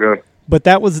 that's no good. But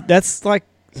that's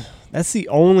the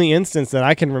only instance that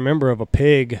I can remember of a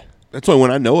pig. That's the only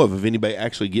one I know of anybody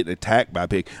actually getting attacked by a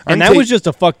pig. And that was just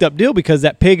a fucked up deal because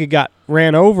that pig had got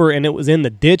ran over, and it was in the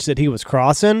ditch that he was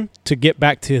crossing to get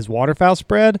back to his waterfowl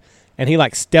spread, and he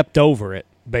like stepped over it,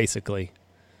 basically.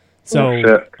 So,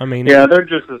 shit. I mean... Yeah, they're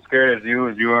just as scared as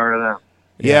you are of them.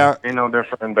 Yeah. Ain't no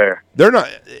different than bear. They're not,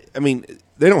 I mean,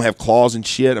 they don't have claws and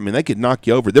shit. I mean, they could knock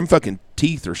you over. Them fucking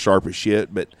teeth are sharp as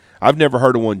shit, but I've never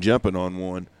heard of one jumping on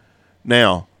one.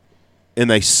 Now, and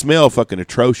they smell fucking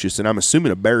atrocious, and I'm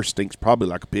assuming a bear stinks probably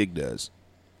like a pig does.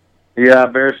 Yeah,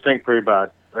 bears stink pretty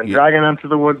bad. And dragging them to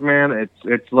the woods, man,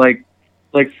 it's like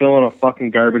filling a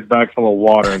fucking garbage bag full of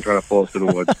water and trying to pull it to the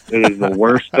woods. It is the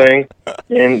worst thing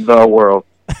in the world.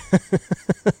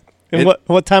 And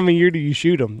what time of year do you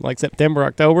shoot them? Like September,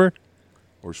 October?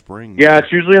 Or spring. Yeah,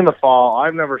 it's usually in the fall.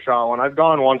 I've never shot one. I've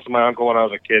gone once with my uncle when I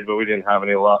was a kid, but we didn't have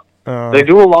any luck. They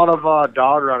do a lot of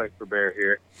dog running for bear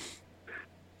here.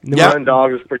 Hunting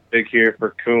dogs is pretty big here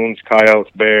for coons,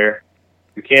 coyotes, bear.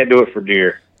 You can't do it for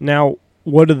deer. Now,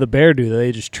 what do the bear do? Do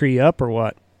they just tree up or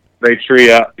what? They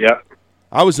tree up, yep.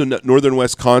 I was in northern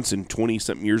Wisconsin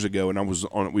 20-something years ago, and we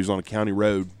was on a county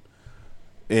road,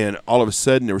 and all of a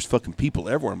sudden there was fucking people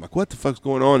everywhere. I'm like, what the fuck's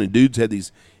going on? And dudes had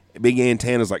these big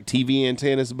antennas, like TV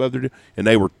antennas above their, and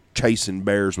they were chasing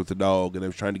bears with the dog, and they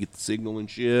was trying to get the signal and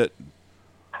shit.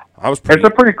 It's a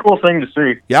pretty cool thing to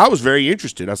see. Yeah, I was very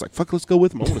interested. I was like, fuck, let's go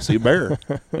with them. I want to see a bear,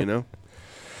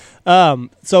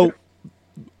 So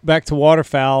back to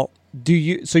waterfowl.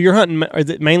 So you're hunting, is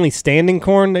it mainly standing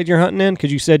corn that you're hunting in?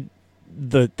 Because you said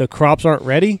the crops aren't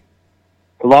ready?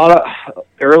 A lot of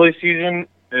early season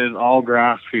is all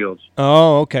grass fields.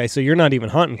 Oh, okay. So you're not even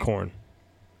hunting corn.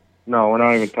 No, we're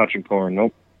not even touching corn.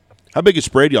 Nope. How big a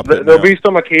spread y'all putting There'll out? be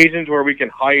some occasions where we can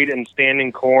hide in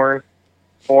standing corn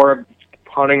or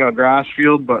hunting a grass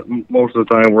field, but most of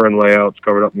the time we're in layouts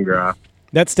covered up in grass.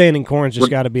 That standing corn's just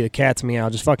got to be the cat's meow.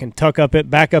 Just fucking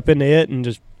back up into it, and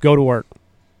just go to work.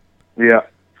 Yeah,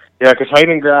 because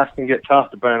hiding grass can get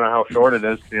tough depending on how short it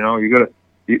is.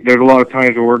 There's a lot of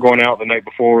times where we're going out the night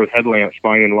before with headlamps,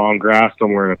 finding long grass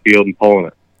somewhere in a field and pulling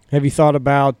it. Have you thought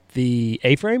about the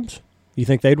A-frames? You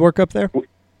think they'd work up there?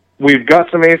 We've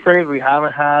got some A-frames. We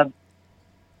haven't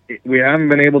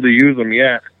been able to use them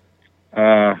yet.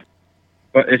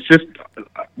 But it's just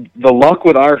the luck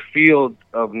with our field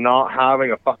of not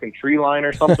having a fucking tree line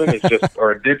or something. It's just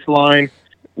or a ditch line.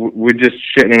 We're just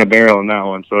shitting in a barrel on that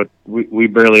one. So we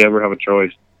barely ever have a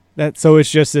choice. So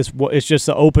it's just it's just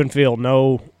an open field,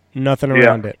 nothing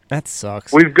around it. That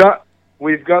sucks. We've got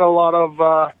a lot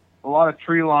of of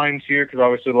tree lines here because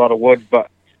obviously a lot of woods, but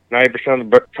 90% of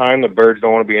the time the birds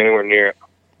don't want to be anywhere near it.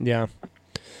 Yeah.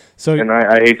 So and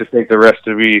I hate to take the rest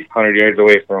to be 100 yards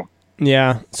away from.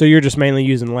 Yeah. So you're just mainly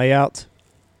using layouts?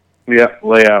 Yeah,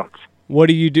 layouts. What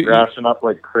do you do? Grassing up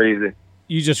like crazy.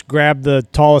 You just grab the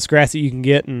tallest grass that you can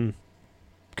get and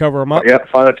cover them up? Yeah,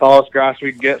 find the tallest grass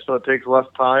we can get so it takes less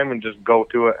time and just go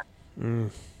to it.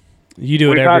 You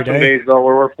do it every day? We've had some days, though,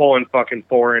 where we're pulling fucking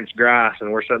 4-inch grass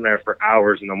and we're sitting there for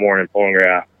hours in the morning pulling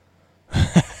grass.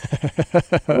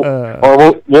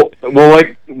 Or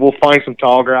we'll find some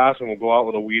tall grass and we'll go out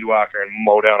with a weed whacker and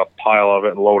mow down a pile of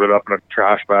it and load it up in a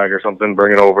trash bag or something,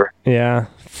 bring it over. Yeah.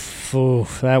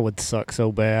 Oof, that would suck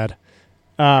so bad.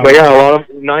 But yeah,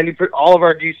 all of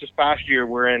our geese this past year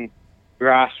were in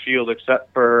grass field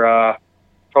except for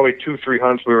probably 2-3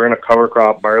 hunts we were in a cover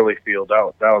crop barley field.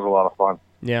 That was a lot of fun.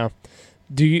 Yeah.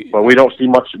 But we don't see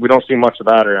much of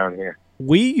that around here.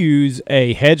 We use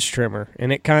a hedge trimmer,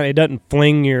 and it doesn't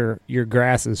fling your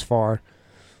grasses far.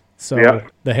 So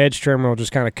the hedge trimmer will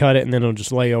just kind of cut it, and then it'll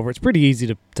just lay over. It's pretty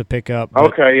easy to pick up.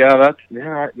 Okay, yeah,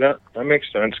 that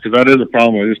makes sense because that is a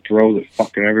problem. It just throws it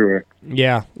fucking everywhere.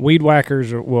 Yeah, weed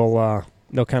whackers will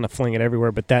they'll kind of fling it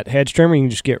everywhere, but that hedge trimmer you can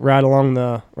just get right along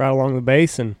the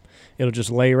base, and it'll just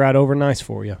lay right over nice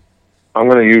for you. I'm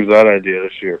gonna use that idea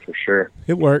this year for sure.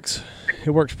 It works. It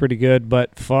works pretty good,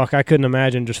 but fuck, I couldn't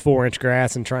imagine just 4-inch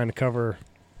grass and trying to cover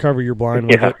your blind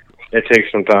with it. It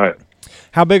takes some time.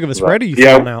 How big of a spread are you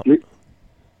throwing out?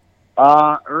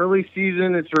 Early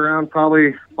season, it's around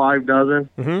probably 5 dozen.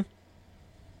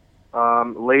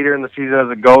 Mm-hmm. Later in the season as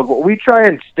it goes, what we try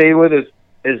and stay with is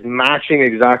matching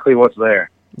exactly what's there.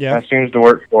 Yeah, that seems to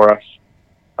work for us.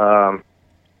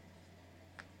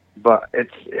 But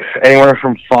it's anywhere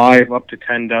from 5 up to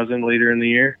 10 dozen later in the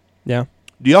year. Yeah.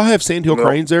 Do y'all have sandhill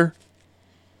cranes there?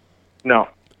 No.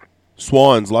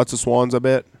 Swans, lots of swans, I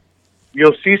bet.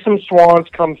 You'll see some swans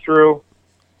come through.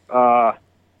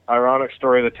 Ironic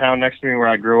story, the town next to me where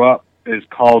I grew up is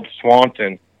called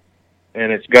Swanton,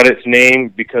 and it's got its name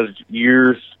because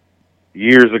years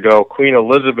ago, Queen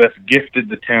Elizabeth gifted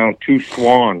the town 2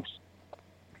 swans,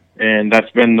 and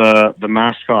that's been the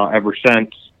mascot ever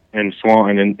since. In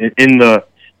Swanton, and in the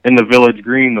village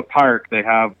green, the park, they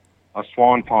have a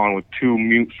swan pond with 2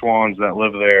 mute swans that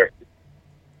live there.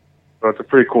 So it's a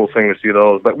pretty cool thing to see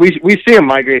those. But we see them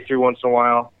migrate through once in a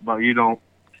while, but you don't.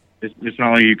 It's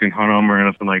not like you can hunt them or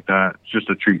anything like that. It's just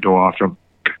a treat to watch them.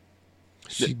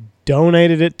 She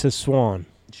donated it to Swan.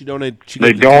 They donated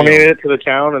it to the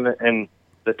town, and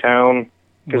the town,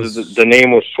 because the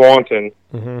name was Swanton.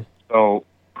 Mm-hmm. So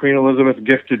Queen Elizabeth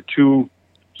gifted 2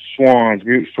 swans,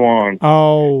 mute swans.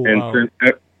 Oh, and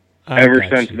ever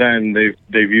since then,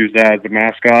 they've used that as the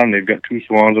mascot, and they've got 2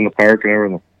 swans in the park and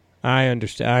everything. I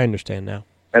understand now.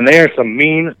 And they are some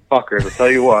mean fuckers, I'll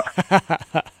tell you what.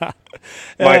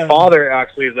 My father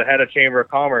actually is the head of Chamber of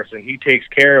Commerce, and he takes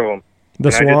care of them.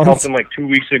 The swans? I just helped him like 2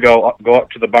 weeks ago go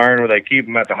up to the barn where they keep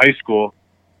them at the high school,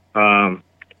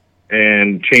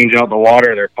 and change out the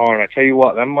water in their pond. I tell you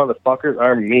what, them motherfuckers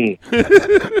are mean.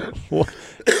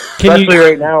 Especially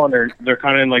right now when they're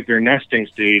kind of in like their nesting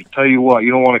stage. Tell you what,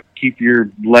 you don't want to keep your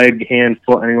leg, hand,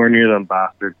 foot anywhere near them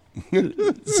bastards.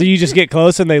 So you just get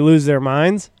close and they lose their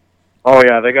minds? Oh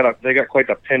yeah, they got quite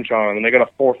the pinch on them, and they got a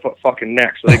 4-foot fucking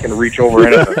neck, so they can reach over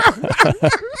anything.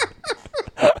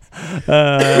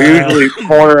 We usually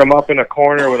corner them up in a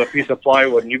corner with a piece of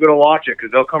plywood, and you got to watch it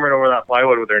because they'll come right over that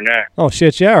plywood with their neck. Oh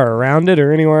shit, yeah, or around it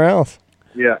or anywhere else.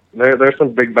 Yeah, they're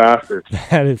some big bastards.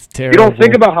 That is terrible. You don't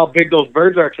think about how big those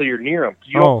birds are till you're near them.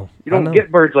 You don't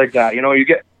get birds like that. You know, you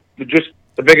get just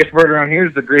the biggest bird around here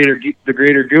is the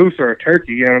greater goose or a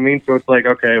turkey. You know what I mean? So it's like,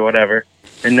 okay, whatever.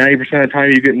 And 90% of the time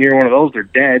you get near one of those, they're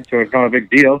dead, so it's not a big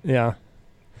deal. Yeah.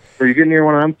 Or you get near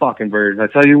one of them fucking birds. I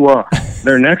tell you what,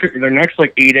 their neck's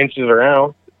like 8 inches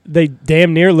around. They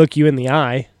damn near look you in the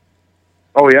eye.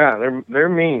 Oh yeah, they're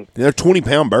mean. They're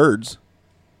 20-pound birds.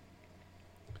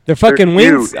 Their fucking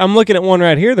wings. I'm looking at one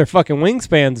right here. Their fucking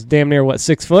wingspan's damn near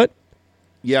 6 foot.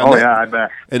 Yeah. Oh yeah, I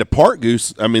bet. And a park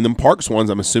goose. I mean, them park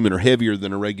swans. I'm assuming are heavier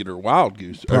than a regular wild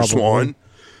goose or swan.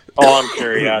 Oh, I'm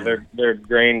sure. Yeah, they're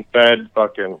grain fed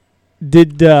fucking.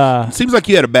 It seems like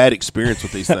you had a bad experience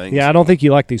with these things. Yeah, I don't think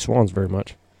you like these swans very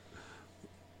much.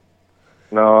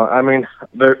 No, I mean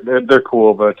they're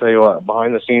cool, but I tell you what,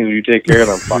 behind the scenes, if you take care of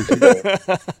them, fucking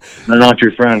they're not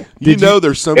your friend.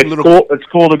 There's some little. Cool. It's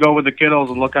cool to go with the kiddos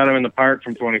and look at them in the park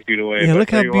from 20 feet away. Yeah,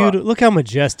 look how beautiful, look how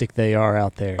majestic they are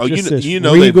out there. Oh, just this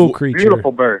regal creature,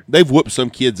 beautiful bird. They've whooped some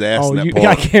kid's ass in that pond.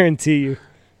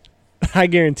 I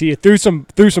guarantee you. Threw some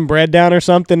bread down or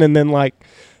something, and then like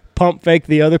pump fake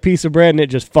the other piece of bread, and it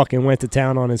just fucking went to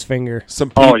town on his finger.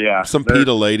 Some They're-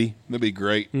 pita lady. That'd be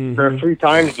great. They're 3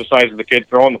 times the size of the kid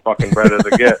throwing the fucking bread as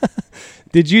a gift.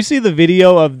 Did you see the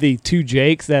video of the 2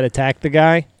 Jakes that attacked the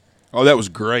guy? Oh, that was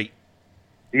great.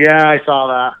 Yeah, I saw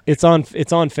that. It's on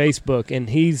Facebook, and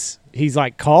he's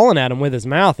like calling at him with his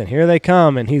mouth, and here they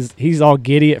come, and he's all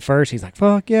giddy at first. He's like,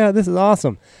 "Fuck yeah, this is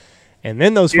awesome!" And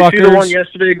then those You fuckers. see the one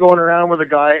yesterday going around where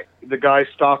the guy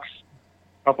stalks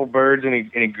a couple birds and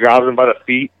he grabs them by the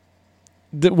feet.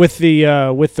 With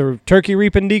the turkey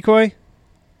reaping decoy.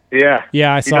 Yeah.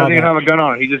 Yeah, I He saw doesn't even that. have a gun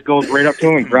on. He just goes right up to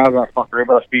him and grabs that fucker right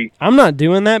by the feet. I'm not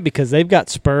doing that because they've got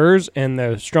spurs, and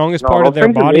the strongest No, part of those their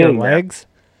things are body are mean, man. legs.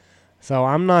 So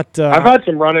I'm not. I've had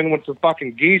some run-in with some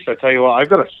fucking geese. I tell you what, I've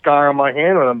got a scar on my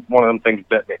hand when one of them things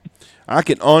bit me. I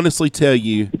can honestly tell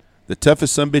you the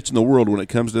toughest sumbitch in the world when it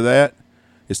comes to that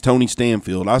is Tony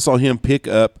Stanfield. I saw him pick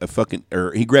up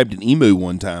he grabbed an emu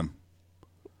one time.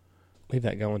 Leave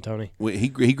that going, Tony.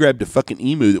 He grabbed a fucking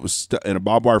emu that was stuck in a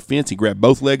barbed wire fence. He grabbed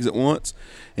both legs at once,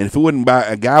 and if it wouldn't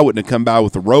a guy wouldn't have come by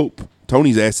with a rope,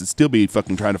 Tony's ass would still be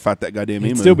fucking trying to fight that goddamn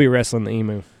He'd emu. still be wrestling the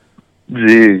emu.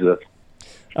 Jesus.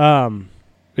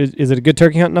 Is it a good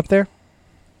turkey hunting up there?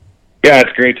 Yeah,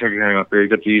 it's great turkey hunting up there. You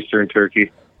got the eastern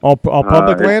turkey. All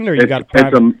public land, or you got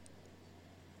private?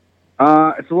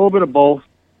 It's a little bit of both.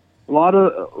 A lot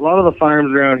of the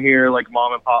farms around here, like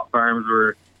mom and pop farms,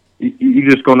 where you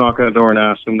just go knock on the door and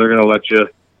ask them, they're gonna let you.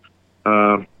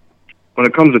 When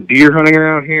it comes to deer hunting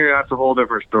around here, that's a whole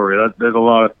different story. There's a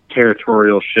lot of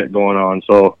territorial shit going on.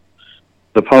 So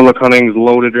the public hunting's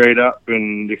loaded right up,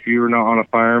 and if you're not on a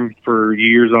farm for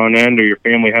years on end, or your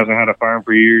family hasn't had a farm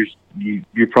for years,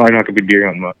 you're probably not gonna be deer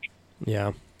hunting much.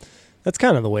 Yeah, that's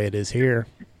kind of the way it is here.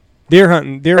 Deer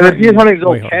hunting. And the deer hunting's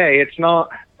okay. It's not.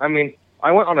 I mean,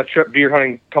 I went on a trip deer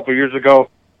hunting a couple of years ago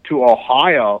to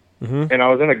Ohio, and I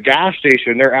was in a gas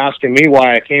station. They're asking me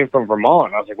why I came from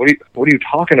Vermont. I was like, "What are you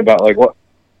talking about? Like what?"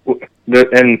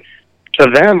 And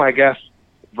to them, I guess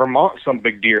Vermont's some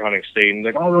big deer hunting state. And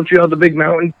like, "Oh, don't you have the big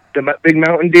mountain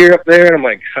deer up there?" And I'm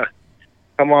like,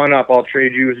 "Come on up. I'll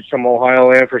trade you some Ohio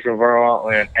land for some Vermont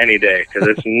land any day, because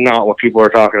it's not what people are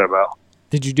talking about."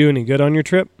 Did you do any good on your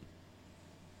trip?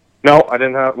 No, I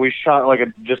didn't have. We shot like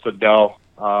just a doe,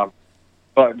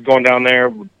 but going down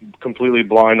there completely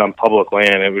blind on public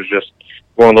land, it was just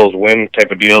one of those whim type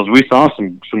of deals. We saw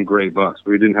some great bucks.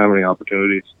 We didn't have any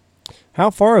opportunities. How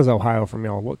far is Ohio from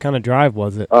y'all? What kind of drive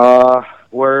was it?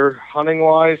 We're hunting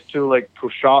wise to like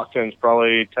Coshocton's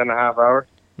probably 10.5 hours.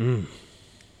 Mm.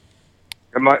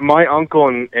 And my uncle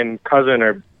and cousin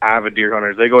are avid deer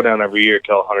hunters. They go down every year,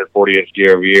 kill 140-inch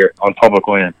deer every year on public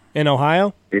land. In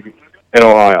Ohio? In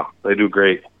Ohio. They do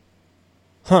great.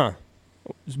 Huh.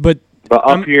 But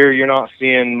up here, you're not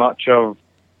seeing much of...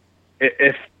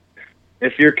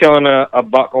 If you're killing a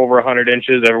buck over 100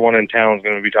 inches, everyone in town is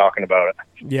going to be talking about it.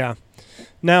 Yeah.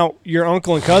 Now, your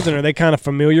uncle and cousin, are they kind of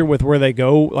familiar with where they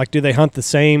go? Like, do they hunt the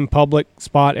same public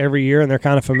spot every year, and they're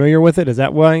kind of familiar with it? Is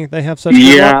that why they have such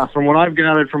good luck? From what I've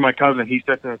gathered from my cousin, he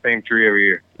sits in the same tree every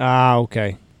year. Ah,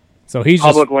 okay. So he's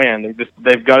public land.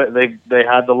 They've got it. They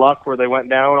had the luck where they went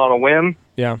down on a whim.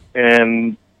 Yeah.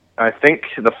 And I think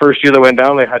the first year they went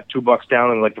down, they had 2 bucks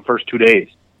down in like the first 2 days.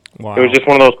 Wow. It was just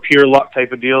one of those pure luck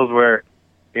type of deals where,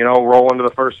 roll into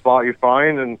the first spot you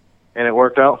find, and it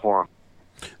worked out for them.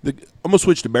 I'm gonna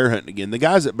switch to bear hunting again. The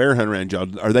guys that bear hunt around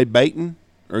y'all, are they baiting?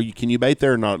 Or can you bait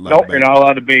there or not? Nope, you're not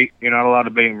allowed to bait. You're not allowed to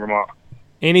bait in Vermont.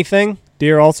 Anything?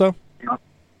 Deer also? No.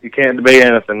 You can't debate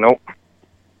anything. Nope.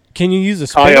 Can you use a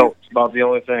spinner? Coyote's about the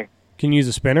only thing. Can you use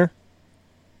a spinner?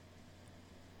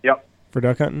 Yep. For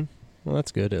duck hunting? Well,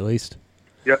 that's good at least.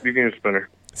 Yep, you can use a spinner.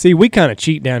 See, we kind of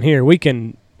cheat down here. We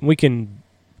can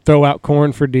throw out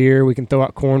corn for deer. We can throw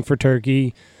out corn for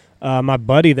turkey. My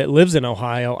buddy that lives in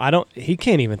Ohio, he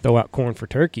can't even throw out corn for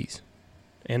turkeys.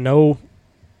 And no,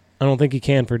 I don't think he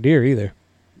can for deer either.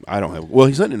 I don't have. Well,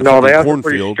 he's hunting in a they have cornfield.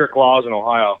 pretty strict laws in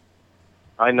Ohio.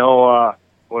 I know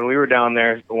when we were down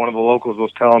there, one of the locals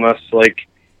was telling us, like,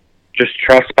 just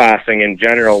trespassing in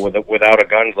general without a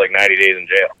gun is like 90 days in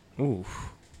jail. Ooh.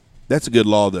 That's a good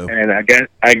law, though. And again,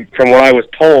 from what I was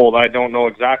told, I don't know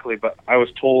exactly, but I was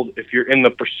told if you're in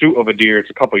the pursuit of a deer, it's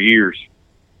a couple of years.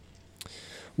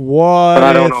 What? But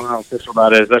I don't know how official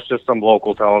that is. That's just some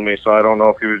local telling me, so I don't know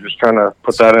if he was just trying to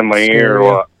put that in my ear or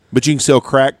what. But you can sell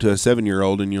crack to a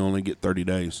 7-year-old and you only get 30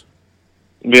 days.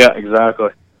 Yeah,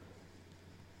 exactly.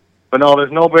 But no,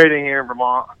 there's no baiting here in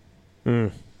Vermont.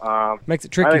 Makes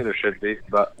it tricky. I think there should be,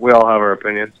 but we all have our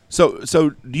opinions. So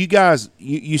do you guys,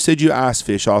 you said you ice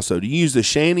fish also. Do you use the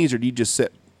shanties or do you just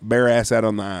set bare ass out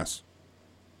on the ice?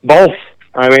 Both.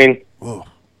 I mean, Whoa.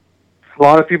 A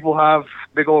lot of people have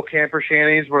big old camper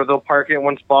shanties where they'll park it in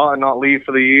one spot and not leave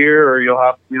for the year, or you'll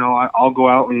have, I'll go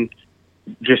out and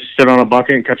just sit on a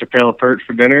bucket and catch a pail of perch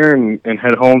for dinner and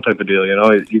head home type of deal.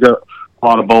 You got a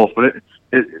lot of both, but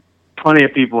plenty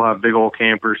of people have big old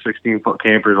campers, 16-foot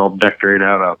campers all decorated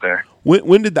out there.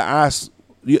 When did the ice?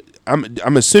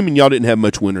 I'm assuming y'all didn't have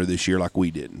much winter this year like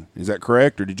we didn't. Is that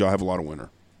correct, or did y'all have a lot of winter?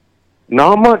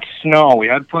 Not much snow. We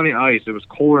had plenty of ice. It was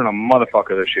colder than a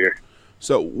motherfucker this year.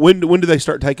 So when do they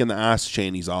start taking the ice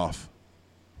shanties off?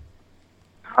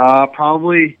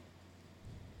 Probably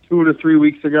 2 to 3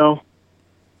 weeks ago.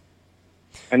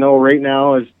 I know right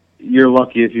now you're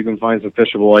lucky if you can find some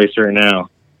fishable ice right now.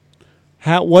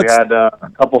 We had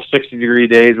a couple 60-degree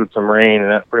days with some rain,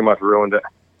 and that pretty much ruined it.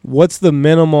 What's the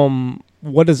minimum?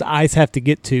 What does ice have to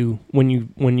get to when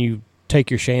you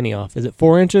take your shanty off? Is it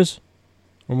 4 inches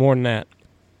or more than that?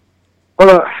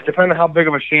 Well, depending on how big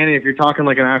of a shanty. If you're talking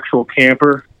like an actual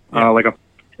camper, like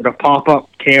a pop-up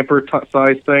camper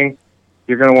size thing,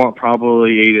 you're going to want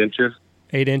probably 8 inches.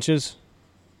 8 inches?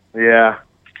 Yeah.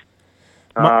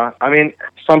 I mean,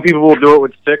 some people will do it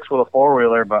with 6 with a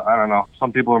 4-wheeler, but I don't know.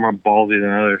 Some people are more ballsy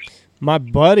than others. My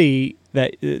buddy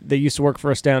that used to work for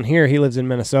us down here, he lives in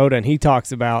Minnesota, and he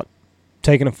talks about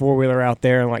taking a 4-wheeler out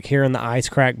there and like hearing the ice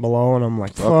crack below, and I'm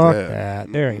like, fuck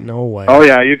that. There ain't no way. Oh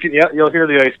yeah, you'll hear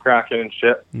the ice cracking and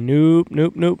shit.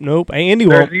 Nope. Andy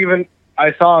won't.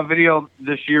 I saw a video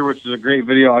this year, which is a great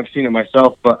video. I've seen it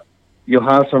myself, but you'll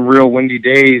have some real windy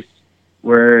days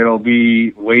where it'll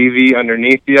be wavy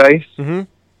underneath the ice, mm-hmm.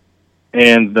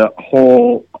 and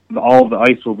all of the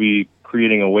ice will be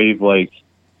creating a wave lake.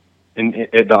 And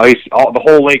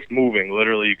the whole lake's moving.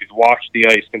 Literally, you could watch the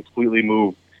ice completely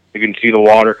move. You can see the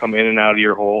water come in and out of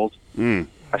your holes. Mm.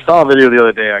 I saw a video the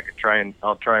other day.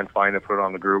 I'll try and find it, put it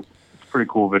on the group. It's a pretty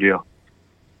cool video.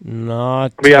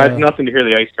 Not. But yeah, it's nothing to hear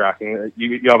the ice cracking.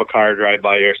 You have a car drive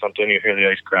by you or something, you hear the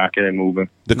ice cracking and moving.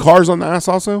 The cars on the ice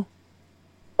also?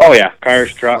 Oh yeah,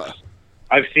 cars, trucks.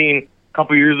 I've seen a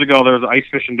couple years ago there was an ice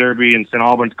fishing derby in St.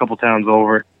 Albans, a couple towns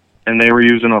over, and they were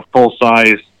using a full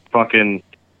size fucking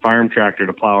farm tractor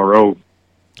to plow a road.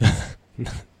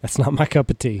 That's not my cup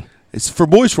of tea. It's for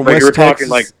boys from West Texas. You're talking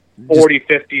like 40,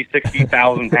 50,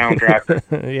 60,000 pound tractor.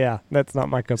 Yeah, that's not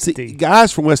my cup of tea.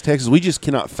 Guys from West Texas, we just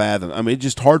cannot fathom. I mean, it's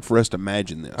just hard for us to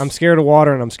imagine this. I'm scared of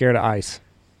water and I'm scared of ice.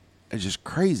 It's just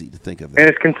crazy to think of that. And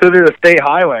it's considered a state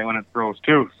highway when it throws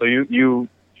too. So you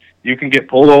can get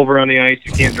pulled over on the ice.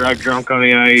 You can't drive drunk on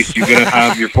the ice. You're gonna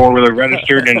have your 4-wheeler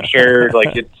registered and insured.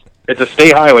 Like it's a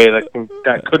state highway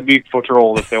that could be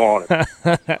patrolled if they wanted.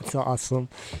 That's awesome.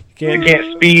 You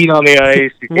can't speed on the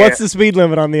ice. What's the speed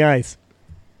limit on the ice?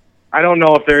 I don't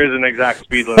know if there is an exact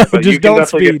speed limit, but you can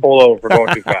definitely get pulled over for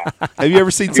going too fast. Have you ever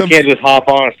seen You can't just hop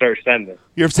on and start sending.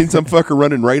 You ever seen some fucker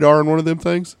running radar on one of them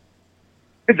things?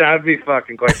 That'd be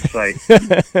fucking quite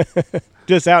the sight.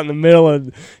 Just out in the middle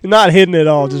of, not hidden at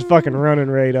all, just fucking running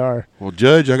radar. Well,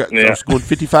 Judge, I was going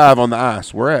 55 on the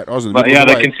ice. Where at? I was in the middle of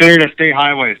the they consider it a state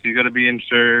highway, so you got to be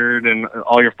insured, and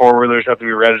all your 4-wheelers have to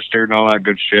be registered and all that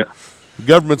good shit. The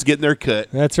government's getting their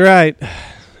cut. That's right.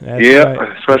 Right.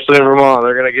 Especially in Vermont,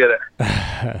 they're gonna get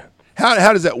it.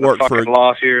 How does that work for a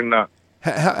loss here? No.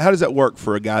 How does that work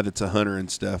for a guy that's a hunter and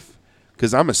stuff?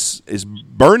 Because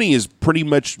Bernie is pretty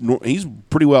much, he's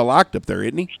pretty well locked up there,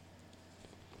 isn't he?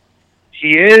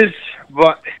 He is,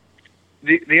 but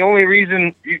the only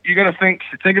reason you got to think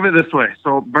of it this way.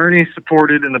 So Bernie's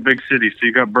supported in the big cities. So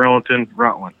you got Burlington,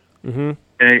 Rutland. Mm-hmm.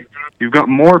 Okay, you've got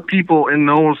more people in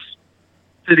those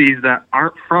cities that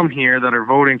aren't from here that are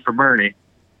voting for Bernie,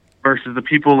 versus the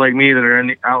people like me that are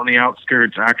out in the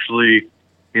outskirts, actually,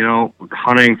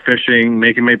 hunting, fishing,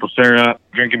 making maple syrup,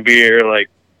 drinking beer,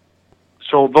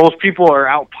 So those people are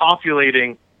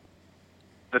outpopulating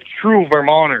the true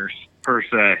Vermonters per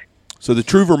se. So the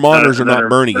true Vermonters are not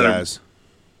Bernie guys.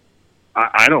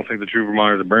 I don't think the true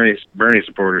Vermonters are Bernie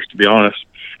supporters, to be honest.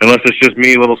 Unless it's just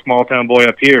me, little small town boy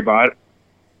up here. But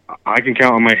I can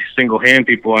count on my single hand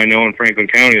people I know in Franklin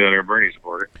County that are Bernie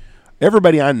supporters.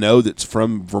 Everybody I know that's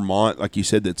from Vermont, like you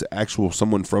said, that's actual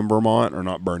someone from Vermont, are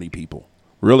not Bernie people.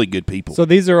 Really good people. So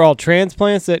these are all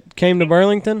transplants that came to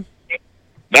Burlington?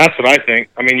 That's what I think.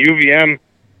 I mean, UVM,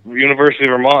 University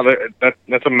of Vermont,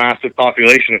 that's a massive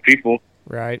population of people.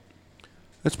 Right.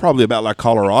 That's probably about like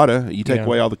Colorado. You take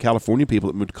away all the California people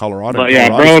that moved to Colorado. But yeah,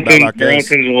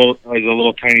 Burlington's a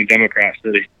little tiny Democrat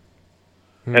city.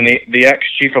 Hmm. And the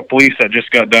ex-chief of police that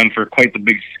just got done for quite the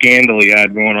big scandal he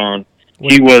had going on,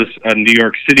 he was a New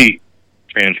York City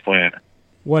transplant.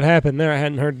 What happened there? I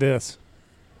hadn't heard this.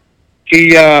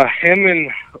 Him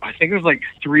and I think it was like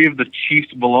 3 of the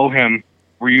chiefs below him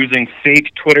were using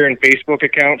fake Twitter and Facebook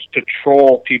accounts to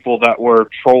troll people that were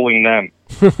trolling them.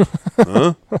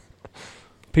 Huh?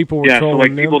 People were Yeah, so trolling like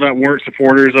them? people that weren't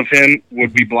supporters of him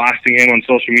would be blasting him on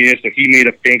social media, so he made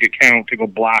a fake account to go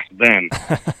blast them.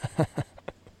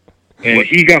 And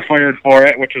he got fired for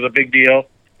it, which was a big deal.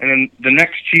 And then the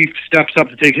next chief steps up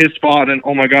to take his spot, and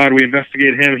oh my God, we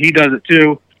investigated him. He does it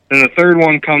too. Then the third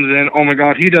one comes in. Oh my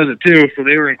God, he does it too. So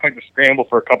they were in quite the scramble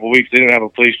for a couple of weeks. They didn't have a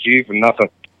police chief and nothing.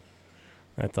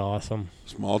 That's awesome.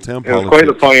 Small town It was politics. quite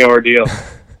a funny ordeal.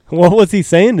 What was he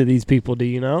saying to these people? Do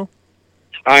you know?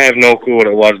 I have no clue what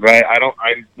it was, but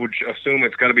I would assume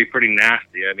it's got to be pretty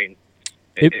nasty. I mean,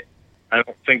 I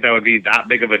don't think that would be that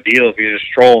big of a deal if you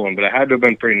just troll him, but it had to have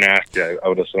been pretty nasty, I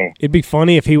would assume. It'd be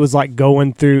funny if he was like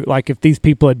going through, like if these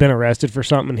people had been arrested for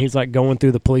something and he's like going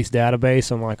through the police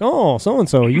database. I'm like, oh,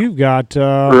 so-and-so, you've got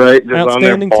right, just outstanding on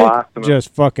their tickets. blast.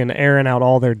 Just fucking airing out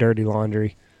all their dirty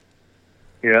laundry.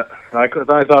 Yeah, I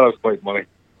thought it was quite funny.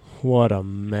 What a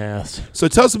mess. So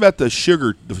tell us about the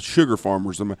sugar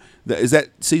farmers. Is that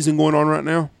season going on right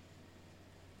now?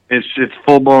 It's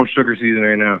full-blown sugar season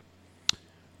right now.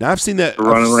 Now, I've seen that. They're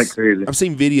running like crazy. I've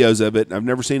seen videos of it. I've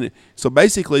never seen it. So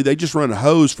basically, they just run a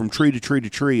hose from tree to tree to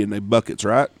tree in they buckets,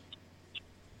 right?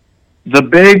 The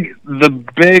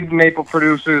big maple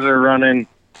producers are running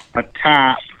a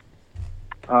tap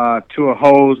to a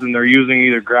hose, and they're using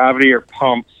either gravity or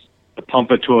pumps to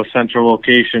pump it to a central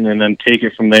location and then take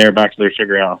it from there back to their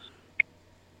sugar house.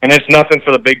 And it's nothing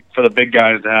for the big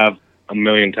guys to have a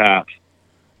million taps.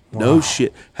 No Wow.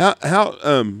 shit. How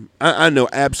I know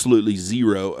absolutely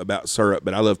zero about syrup,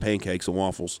 but I love pancakes and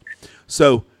waffles.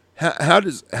 So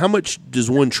how much does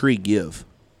one tree give?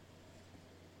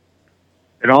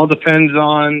 It all depends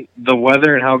on the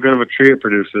weather and how good of a tree it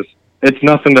produces. It's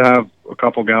nothing to have a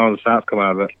couple gallons of sap come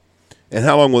out of it. And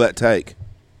how long will that take?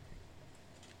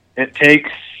 It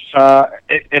takes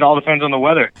it all depends on the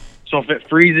weather. So if it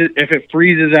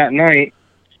freezes at night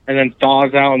and then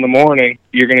thaws out in the morning,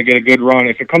 you're going to get a good run.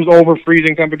 If it comes over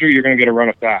freezing temperature, you're going to get a run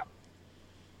of sap.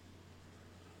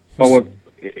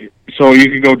 So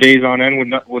you could go days on end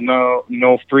with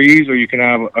no freeze, or you can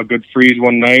have a good freeze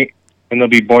one night, and they'll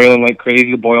be boiling like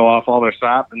crazy to boil off all their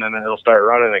sap, and then it'll start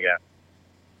running again.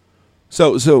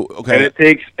 So okay.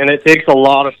 And it takes a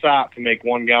lot of sap to make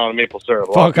 1 gallon of maple syrup.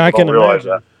 A lot of Fuck, I people can don't realize imagine.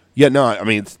 that. Yeah, no, I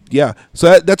mean, yeah.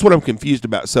 So that's what I'm confused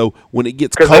about. So when it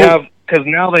gets cold, Because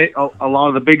now a lot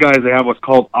of the big guys, they have what's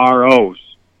called ROs,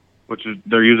 which is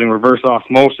they're using reverse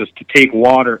osmosis to take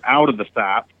water out of the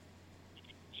sap,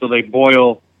 so they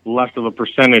boil less of a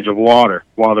percentage of water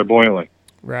while they're boiling.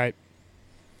 Right.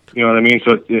 You know what I mean?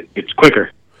 So it's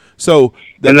quicker. so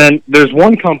And then there's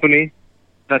one company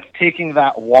that's taking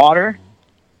that water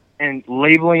and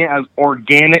labeling it as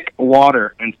organic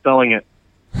water and selling it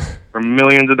for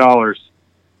millions of dollars.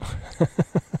 Because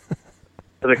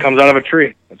it comes out of a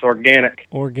tree. It's organic.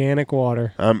 Organic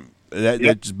water.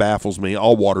 that just baffles me.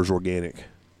 All water's organic.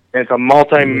 And it's a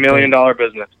multi-million-dollar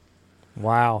business.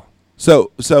 Wow.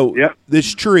 So Yep.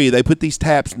 this tree, they put these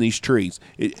taps in these trees.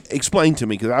 Explain to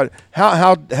me, because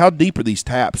how deep are these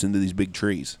taps into these big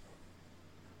trees?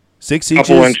 6 inches?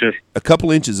 Couple inches. A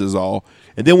couple inches is all.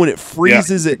 And then when it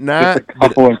freezes at night, Just a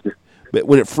couple inches. but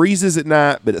when it freezes at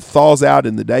night, but it thaws out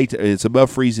in the day, it's above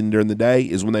freezing during the day,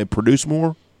 is when they produce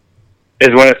more? Is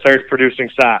when it starts producing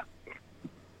sap.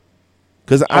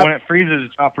 Because When it freezes,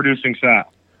 it's not producing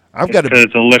sap. I've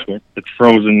It's a liquid. It's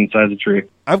frozen inside the tree.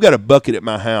 I've got a bucket at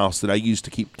my house that I used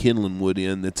to keep kindling wood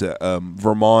in. That's a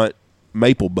Vermont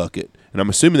maple bucket, and I'm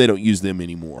assuming they don't use them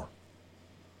anymore.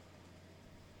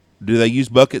 Do they use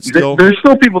buckets still? There's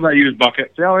still people that use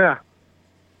buckets. Oh, yeah.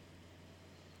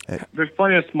 Hey. There's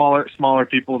plenty of smaller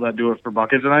people that do it for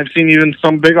buckets, and I've seen even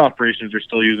some big operations are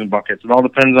still using buckets. It all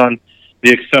depends on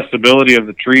the accessibility of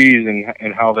the trees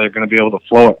and how they're going to be able to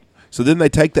flow it. So then they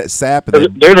take that sap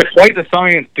and There's quite the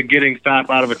science to getting sap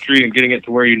out of a tree and getting it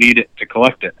to where you need it to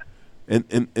collect it.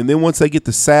 and then once they get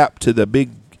the sap to the big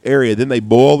area, then they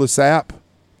boil the sap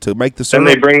to make the syrup.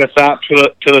 Then they bring the sap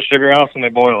to the sugar house and they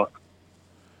boil it.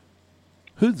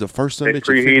 Who's the first son They that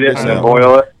you preheat figured it this and then out?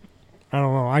 boil it. I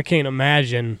don't know. I can't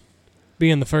imagine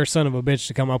being the first son of a bitch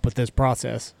to come up with this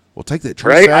process. Well, take that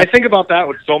tree Right? I sap. think about that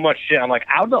with so much shit. I'm like,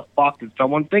 how the fuck did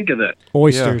someone think of this?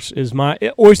 Oysters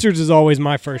is always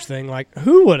my first thing. Like,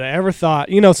 who would have ever thought?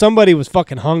 Somebody was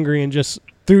fucking hungry and just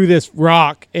threw this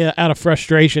rock out of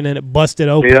frustration and it busted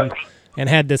open and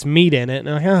had this meat in it. And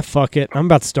I'm like, fuck it. I'm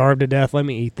about to starve to death. Let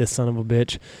me eat this son of a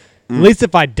bitch. At least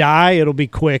if I die, it'll be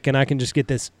quick and I can just get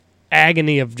this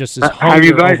agony of just this hunger. Have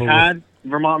you guys over with. had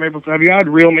Vermont maple syrup? Have you had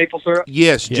real maple syrup?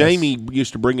 Yes, Jamie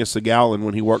used to bring us a gallon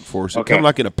when he worked for us. It come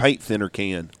like in a paint thinner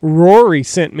can. Rory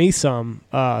sent me some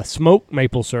smoked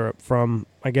maple syrup from,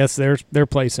 I guess, their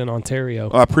place in Ontario.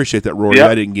 Oh, I appreciate that, Rory. Yep.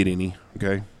 I didn't get any.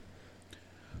 Okay.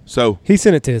 So he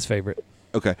sent it to his favorite.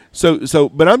 Okay. So,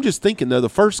 but I'm just thinking, though, the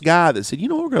first guy that said, we're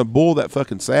going to boil that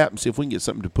fucking sap and see if we can get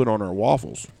something to put on our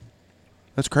waffles.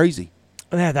 That's crazy.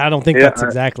 I don't think that's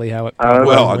exactly how it.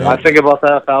 I think about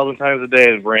that 1,000 times a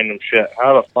day as random shit.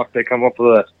 How the fuck they come up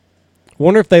with this?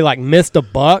 Wonder if they like missed a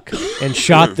buck and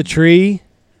shot the tree,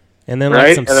 and then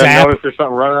like some and sap. Then notice there's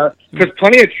something running out. Because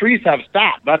plenty of trees have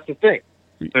sap. That's the thing.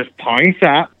 There's pine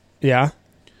sap. Yeah.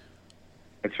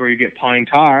 That's where you get pine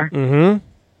tar. Mm-hmm.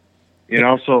 You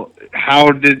know, so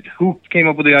who came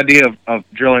up with the idea of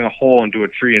drilling a hole into a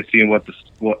tree and seeing what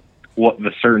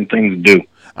the certain things do?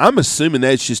 I'm assuming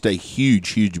that's just a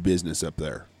huge business up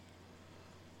there.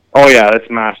 Oh yeah, it's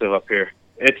massive up here.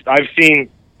 I've seen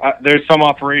there's some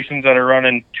operations that are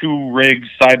running 2 rigs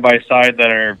side by side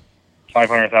that are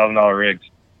 $500,000 rigs.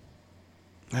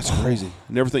 That's crazy.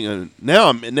 Never think. Now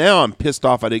I'm pissed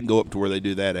off. I didn't go up to where they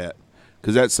do that at,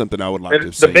 because that's something I would like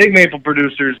to see. The big maple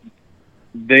producers,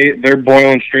 they're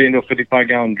boiling straight into a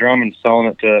 55-gallon drum and selling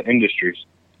it to industries.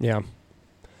 Yeah.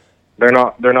 They're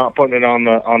not putting it on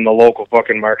the local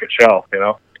fucking market shelf, you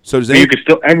know. So you can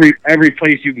still every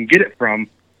place you can get it from,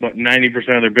 but 90%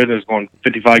 of their business is going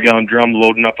 55-gallon drum,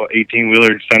 loading up an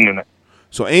 18-wheeler and sending it.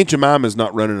 So Aunt Jemima's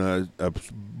not running a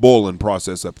boiling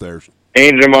process up there.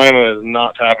 Aunt Jemima is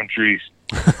not tapping trees.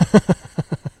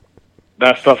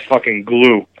 That stuff's fucking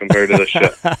glue compared to this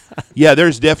shit. Yeah,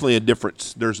 there's definitely a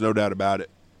difference. There's no doubt about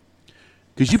it.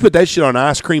 Because you put that shit on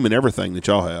ice cream and everything that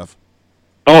y'all have.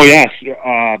 Oh yes.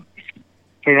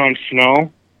 Put it on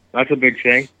snow. That's a big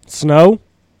thing. Snow?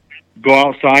 Go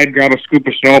outside, grab a scoop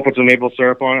of snow, put some maple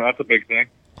syrup on it. That's a big thing.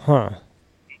 Huh.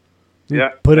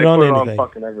 Yeah. Put it on anything. On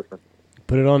fucking everything.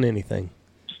 Put it on anything.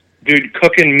 Dude,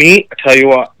 cooking meat, I tell you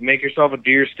what, make yourself a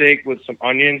deer steak with some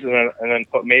onions and then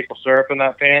put maple syrup in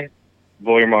that pan.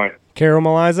 Blow your mind.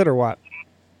 Caramelize it or what?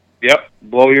 Yep.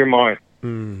 Blow your mind.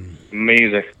 It's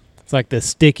Amazing. like this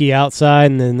sticky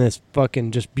outside and then this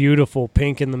fucking just beautiful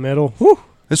pink in the middle. Whew.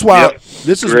 That's why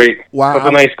this is great. Why put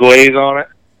a nice glaze on it.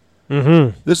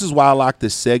 Mm-hmm. This is why I like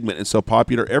this segment. It's so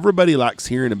popular. Everybody likes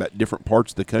hearing about different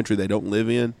parts of the country they don't live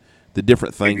in, the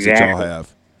different things that y'all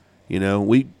have. You know,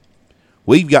 we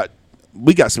got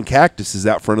some cactuses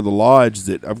out front of the lodge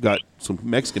that I've got some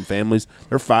Mexican families.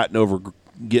 They're fighting over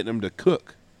getting them to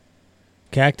cook.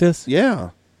 Cactus?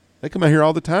 Yeah. They come out here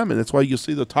all the time, and that's why you'll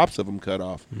see the tops of them cut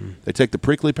off. They take the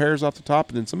prickly pears off the top,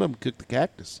 and then some of them cook the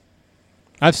cactus.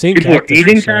 I've seen people cactus.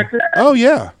 People eating cactus? Oh,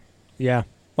 yeah. Yeah.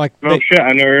 Like shit,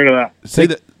 I never heard of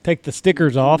that. Take the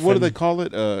stickers off. What do they call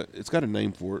it? It's got a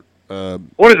name for it.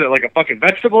 What is it, like a fucking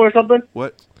vegetable or something?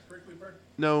 What?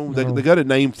 No, they got a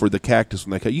name for the cactus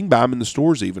when they cut. You can buy them in the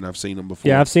stores even. I've seen them before.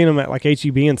 Yeah, I've seen them at like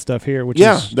H-E-B and stuff here, which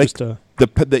is just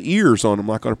the ears on them,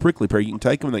 like on a prickly pear. You can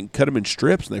take them and they can cut them in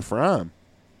strips and they fry them.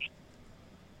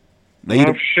 They eat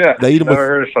them. Shit. They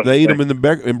eat them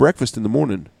in breakfast in the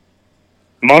morning.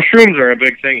 Mushrooms are a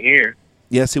big thing here.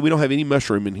 Yeah, see, we don't have any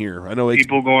mushroom in here. I know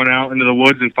people going out into the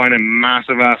woods and finding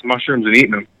massive-ass mushrooms and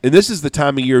eating them. And this is the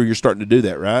time of year you're starting to do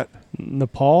that, right?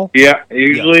 Nepal? Yeah,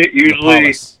 usually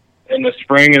in the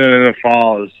spring and then in the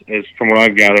fall is from what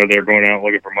I've gathered, they're going out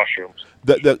looking for mushrooms.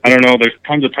 I don't know. There's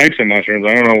tons of types of mushrooms.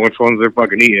 I don't know which ones they're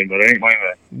fucking eating, but it ain't like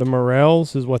that. The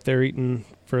morels is what they're eating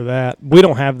for that. We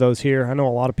don't have those here. I know a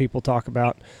lot of people talk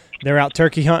about they're out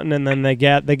turkey hunting and then they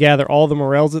gather all the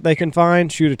morels that they can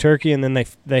find, shoot a turkey, and then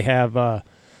they have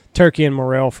turkey and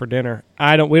morel for dinner.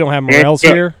 We don't have morels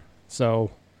here,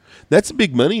 so that's a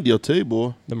big money deal too,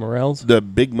 boy. The morels, the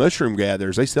big mushroom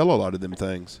gatherers, they sell a lot of them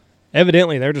things.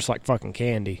 Evidently, they're just like fucking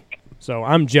candy. So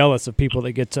I'm jealous of people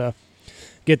that get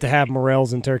to have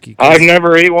morels and turkey. I've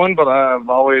never ate one, but I've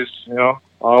always, I'll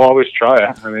always try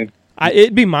it. I mean,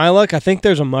 it'd be my luck. I think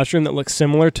there's a mushroom that looks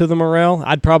similar to the morel.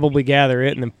 I'd probably gather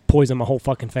it and then poison my whole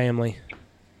fucking family.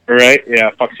 Right?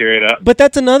 Yeah, fucks you right up. But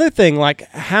that's another thing. Like,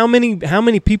 how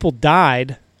many people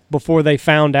died before they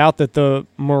found out that the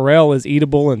morel is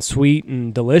eatable and sweet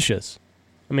and delicious?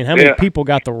 I mean, how many people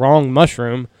got the wrong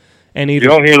mushroom and you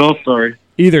don't hear those stories.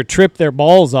 Either tripped their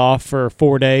balls off for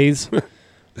 4 days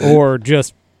or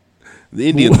just the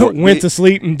Indians went to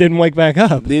sleep and didn't wake back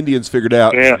up. The Indians figured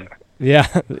out. Yeah.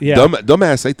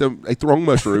 Dumbass ate the wrong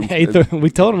mushroom. We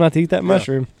told him not to eat that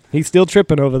mushroom. He's still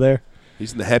tripping over there.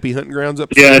 He's in the happy hunting grounds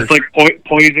upstairs. Yeah, it's like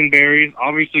poison berries.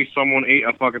 Obviously, someone ate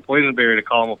a fucking poison berry to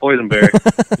call them a poison berry.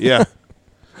 Yeah.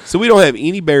 So we don't have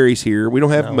any berries here. We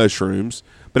don't have mushrooms.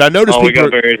 But I noticed we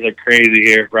got berries like crazy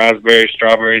here. Raspberries,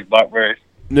 strawberries, blackberries.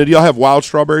 Now, do y'all have wild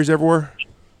strawberries everywhere?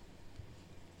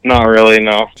 Not really,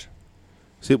 no.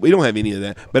 See, we don't have any of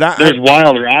that. But There's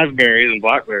wild raspberries and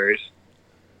blackberries.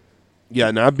 Yeah,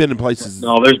 no, I've been in places.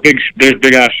 No, there's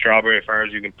big ass strawberry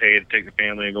farms you can pay to take the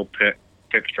family and go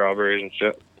pick strawberries and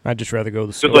shit. I'd just rather go to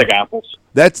the store. Just like apples.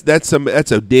 That's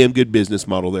a damn good business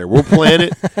model there. We'll plan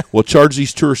it. We'll charge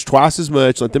these tourists twice as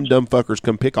much. Let them dumb fuckers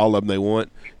come pick all of them they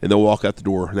want, and they'll walk out the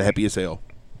door. They're happy as hell.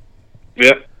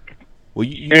 Yep. Well,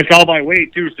 and it's all by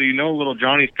weight too, so little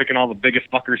Johnny's picking all the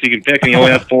biggest fuckers he can pick, and he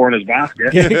only has 4 in his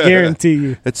basket. Guarantee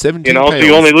you. That's 17 so pounds.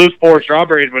 you only lose 4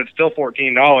 strawberries, but it's still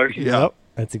 $14. Yep,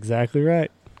 that's exactly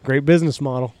right. Great business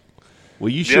model. Well,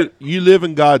 you live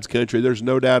in God's country. There's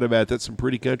no doubt about it. That's some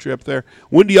pretty country up there.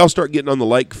 When do y'all start getting on the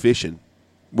lake fishing,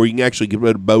 where you can actually get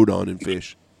a boat on and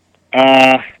fish?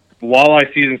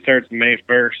 Walleye season starts May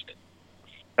 1st.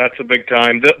 That's a big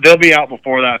time. They'll be out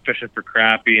before that fishing for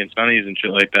crappie and sunnies and shit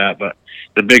like that, but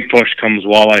the big push comes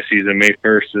walleye season. May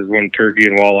 1st is when turkey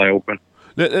and walleye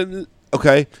open.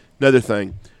 Okay, another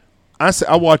thing.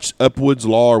 I watch Upwoods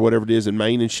Law or whatever it is in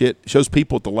Maine and shit. It shows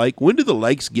people at the lake. When do the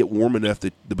lakes get warm enough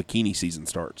that the bikini season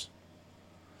starts?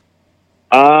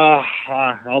 All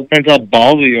depends how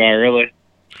ballsy you are, really.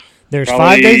 There's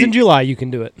 5 days in July you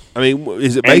can do it. I mean,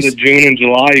 is it end of June and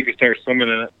July you can start swimming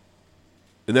in it.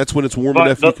 And that's when it's warm but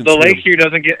enough you can the swim. lake here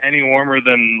doesn't get any warmer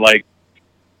than, like,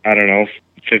 I don't know,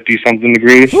 50-something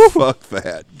degrees. Fuck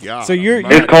that. God. So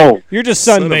it's cold. You're just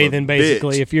sunbathing,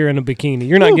 basically, if you're in a bikini.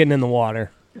 You're not getting in the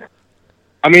water.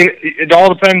 I mean, it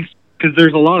all depends, because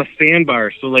there's a lot of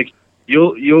sandbars. So, like,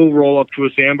 you'll roll up to a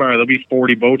sandbar, there'll be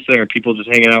 40 boats there, and people just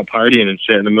hanging out partying and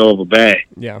shit in the middle of a bay.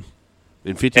 Yeah.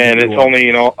 And it's only,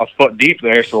 a foot deep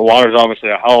there, so the water's obviously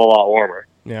a hell of a lot warmer.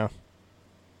 Yeah.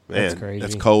 Man, that's crazy.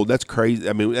 That's cold. That's crazy.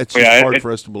 I mean, that's just hard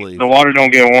for us to believe. The water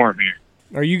don't get warm here.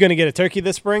 Are you going to get a turkey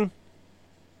this spring?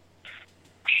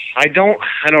 I don't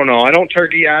know. I don't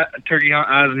turkey hunt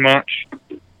as much.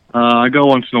 I go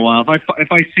once in a while.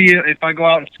 If I see it, if I go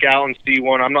out and scout and see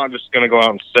one, I'm not just gonna go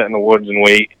out and sit in the woods and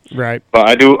wait. Right. But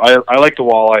I do. I like to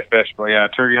walleye fish. But yeah,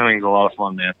 turkey hunting is a lot of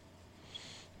fun, man.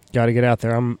 Got to get out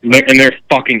there. And they're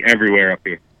fucking everywhere up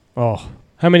here. Oh,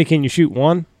 how many can you shoot?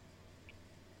 1?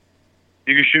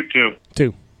 You can shoot 2.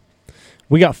 2.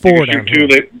 We got 4 down here.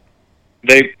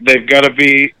 They've got to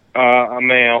be a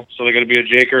male, so they got to be a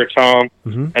Jake or a Tom.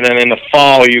 Mm-hmm. And then in the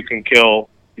fall, you can kill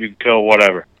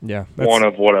whatever. Yeah, one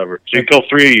of whatever. So you kill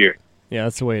 3 a year. Yeah,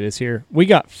 that's the way it is here. We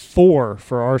got 4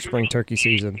 for our spring turkey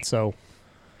season, so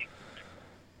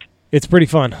it's pretty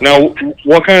fun. Now,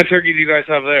 what kind of turkey do you guys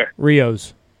have there?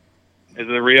 Rios. Is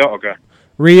it a Rio? Okay.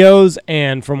 Rios,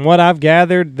 and from what I've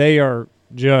gathered, they're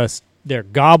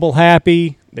gobble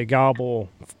happy. They gobble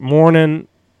morning,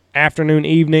 afternoon,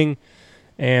 evening.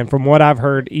 And from what I've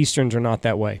heard, Easterns are not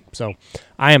that way. So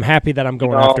I am happy that I'm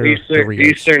going after the Rios.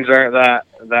 Easterns aren't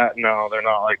that. No, they're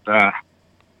not like that.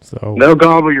 So they'll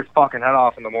gobble your fucking head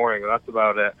off in the morning. But that's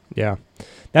about it. Yeah,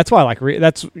 that's why I like.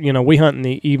 That's we hunt in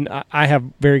the evening. I have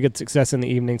very good success in the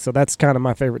evening, so that's kind of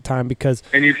my favorite time because.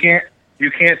 And you can't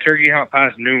turkey hunt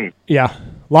past noon. Yeah,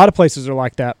 a lot of places are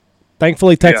like that.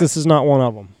 Thankfully, Texas is not one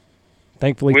of them.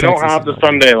 Thankfully, we Texas don't have the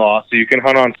Sunday law, so you can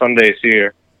hunt on Sundays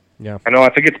here. Yeah. I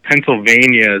think it's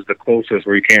Pennsylvania is the closest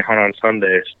where you can't hunt on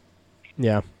Sundays.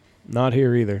 Yeah. Not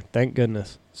here either. Thank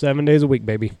goodness. 7 days a week,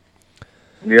 baby.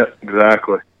 Yep,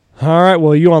 exactly. All right.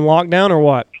 Well, are you on lockdown or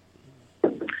what?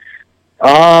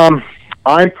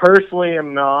 I personally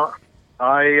am not.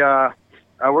 I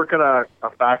work at a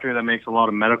factory that makes a lot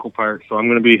of medical parts, so I'm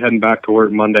going to be heading back to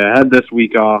work Monday. I had this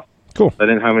week off. Cool. I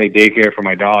didn't have any daycare for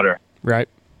my daughter. Right.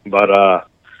 But,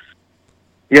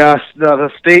 yes,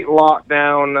 the state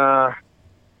lockdown,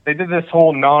 they did this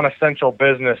whole non-essential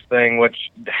business thing, which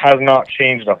has not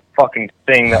changed a fucking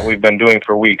thing that we've been doing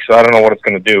for weeks, so I don't know what it's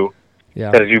going to do.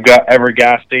 Yeah. Because you've got every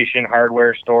gas station,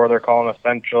 hardware store they're calling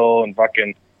essential, and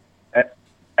fucking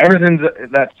everything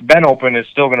that's been open is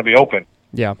still going to be open.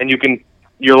 Yeah. And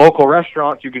your local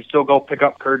restaurants, you can still go pick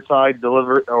up curbside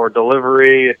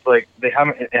delivery. It's like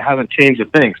it hasn't changed a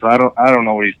thing, so I don't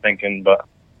know what he's thinking, but.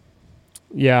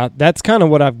 Yeah, that's kind of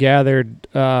what I've gathered.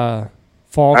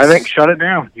 False. I think shut it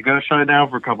down. You got to shut it down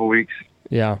for a couple of weeks.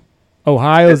 Yeah.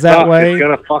 Ohio's that way. It's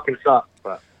going to fucking suck.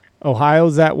 But.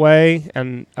 Ohio's that way,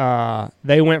 and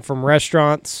they went from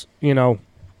restaurants,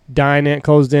 dine-in,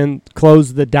 closed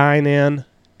the dine-in,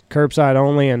 curbside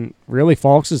only, and really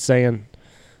Falks is saying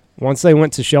once they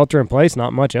went to shelter in place,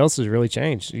 not much else has really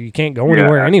changed. You can't go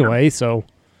anywhere anyway, so...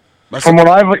 From what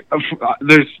I've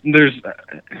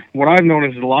what I've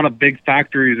noticed is a lot of big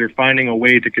factories are finding a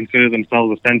way to consider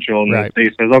themselves essential, and the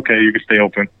state says, okay, you can stay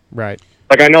open. Right.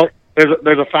 Like I know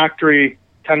there's a factory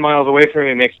 10 miles away from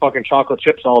me makes fucking chocolate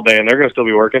chips all day, and they're going to still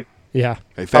be working. Yeah.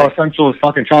 Hey, How essential is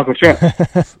fucking chocolate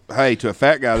chips? hey, to a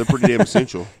fat guy, they're pretty damn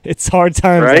essential. It's hard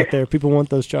times Right? out there. People want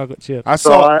those chocolate chips. I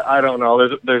So saw. I don't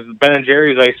know. There's Ben and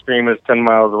Jerry's ice cream is 10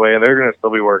 miles away, and they're going to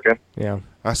still be working. Yeah.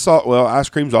 Well, ice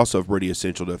cream's also pretty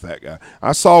essential to a fat guy.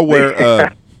 I saw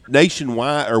where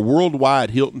nationwide or worldwide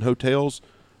Hilton hotels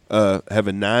have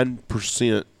a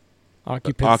 9%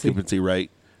 occupancy rate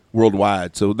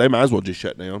worldwide, so they might as well just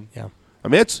shut down. Yeah. I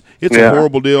mean, it's a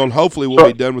horrible deal, and hopefully we'll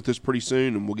be done with this pretty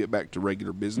soon, and we'll get back to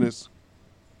regular business.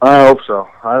 I hope so.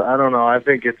 I don't know. I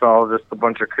think it's all just a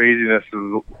bunch of craziness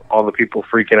of all the people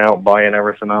freaking out, buying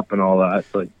everything up and all that.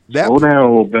 It's like, slow down a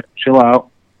little bit, chill out.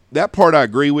 That part I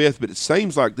agree with, but it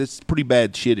seems like this is pretty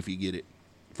bad shit if you get it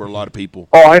for a lot of people.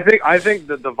 Oh, I think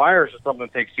that the virus is something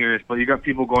to take serious, but you got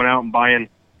people going out and buying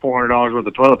 $400 worth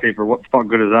of toilet paper. What the fuck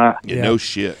good is that? Yeah, no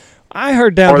shit. I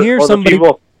heard down here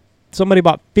somebody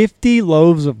bought 50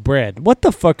 loaves of bread. What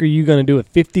the fuck are you going to do with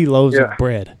 50 loaves of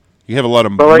bread? You have a lot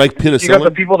of make penicillin. You got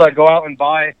the people that go out and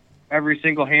buy every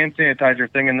single hand sanitizer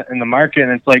thing in the market,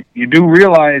 and it's like, you do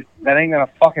realize that ain't going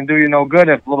to fucking do you no good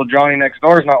if little Johnny next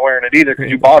door is not wearing it either because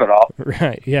you bought it all.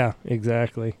 Right, yeah,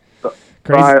 exactly.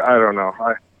 Crazy. I don't know.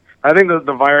 I think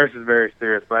the virus is very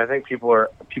serious, but I think people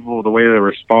the way they're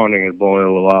responding is blowing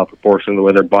a little out of proportion, the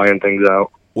way they're buying things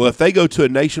out. Well, if they go to a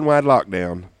nationwide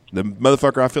lockdown, the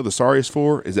motherfucker I feel the sorriest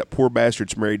for is that poor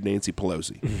bastard's married Nancy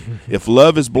Pelosi. If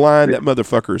love is blind, that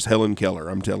motherfucker is Helen Keller.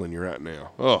 I'm telling you right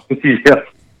now. Oh, yeah.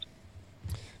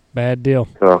 Bad deal.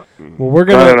 So, well, we're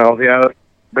gonna. I don't know. Yeah,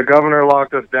 the governor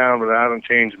locked us down, but it hasn't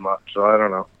changed much. So I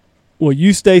don't know. Well,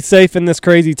 you stay safe in this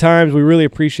crazy times. We really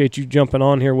appreciate you jumping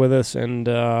on here with us and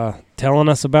telling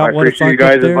us about what it's like. I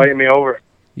appreciate you guys inviting me over.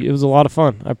 It was a lot of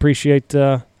fun. I appreciate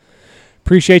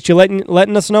you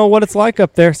letting us know what it's like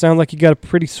up there. Sounds like you got a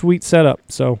pretty sweet setup.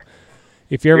 So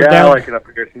if you're ever down, I like it up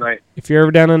here tonight. If you're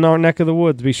ever down in our neck of the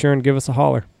woods, be sure and give us a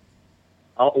holler.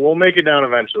 We'll make it down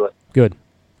eventually. Good.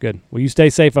 Well, you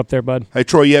stay safe up there, bud. Hey,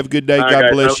 Troy, you have a good day. All God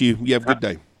right, bless you. You have a good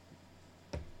day.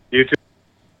 You too.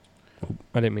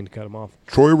 I didn't mean to cut him off.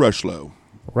 Troy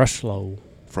Rocheleau.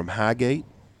 From Highgate,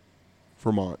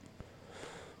 Vermont.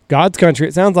 God's country.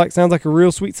 It sounds like a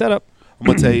real sweet setup. I'm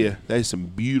going to tell you, there's some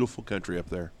beautiful country up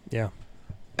there. Yeah.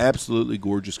 Absolutely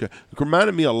gorgeous. It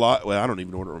reminded me a lot. Well, I don't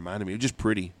even know what it reminded me. It was just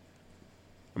pretty.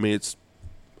 I mean, it's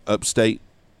upstate.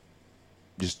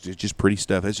 Just pretty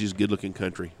stuff. That's just good-looking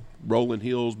country. Rolling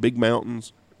hills, big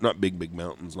mountains. Not big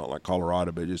mountains, not like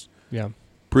Colorado, but just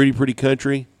pretty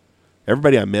country.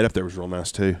 Everybody I met up there was real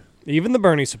nice, too. Even the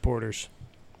Bernie supporters.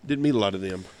 Didn't meet a lot of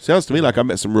them. Sounds to me like I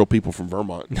met some real people from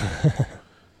Vermont.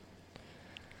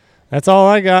 That's all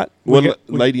I got. One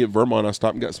lady in Vermont, I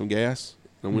stopped and got some gas.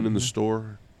 I went in the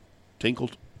store,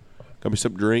 tinkled, got me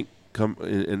something to drink.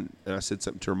 And I said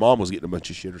something to her. Mom was getting a bunch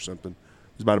of shit or something.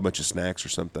 It was about a bunch of snacks or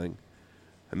something.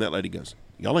 And that lady goes,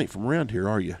 "Y'all ain't from around here,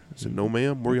 are you?" I said, "No,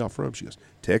 ma'am. Where y'all from?" She goes,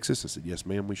 "Texas." I said, "Yes,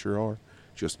 ma'am, we sure are."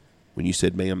 She goes, "When you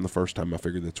said ma'am the first time, I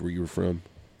figured that's where you were from."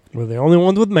 We're the only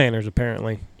ones with manners,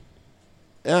 apparently.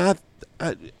 I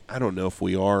don't know if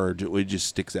we are, or it just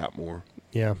sticks out more.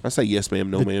 Yeah. I say yes, ma'am,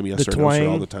 no, ma'am, yes, sir, no, sir,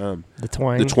 all the time. The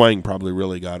twang. The twang probably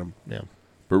really got them. Yeah.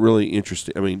 But really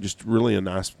interesting. I mean, just really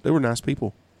they were nice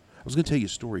people. I was going to tell you a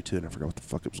story, too, and I forgot what the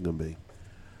fuck it was going to be.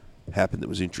 Happened that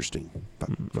was interesting.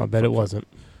 I bet it wasn't.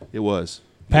 It was.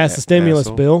 Pass the stimulus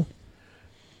bill.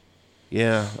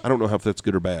 Yeah, I don't know if that's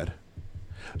good or bad.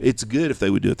 It's good if they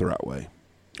would do it the right way.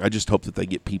 I just hope that they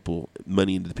get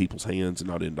money into the people's hands and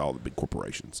not into all the big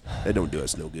corporations. That don't do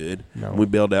us no good. No. And we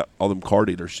bailed out all them car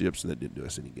dealerships, and that didn't do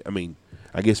us any good. I mean,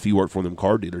 I guess if you worked for them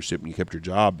car dealership and you kept your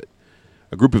job, but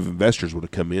a group of investors would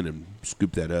have come in and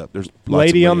scooped that up. There's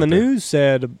lady on the news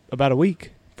said about a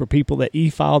week for people that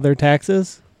e-file their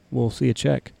taxes, we'll see a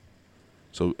check.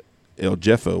 So El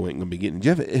Jeffo ain't going to be getting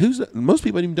most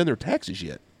people haven't even done their taxes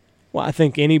yet. Well, I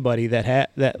think anybody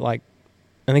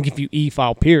I think if you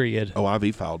e-file, period. Oh, I've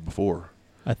e-filed before.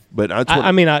 I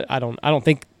don't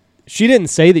think she didn't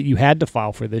say that you had to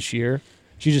file for this year.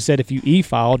 She just said if you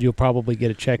e-filed, you'll probably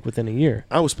get a check within a year.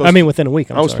 Within a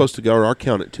week. I was supposed to go to our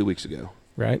accountant 2 weeks ago.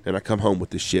 Right. And I come home with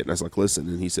this shit, and I was like, listen.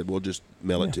 And he said, well, just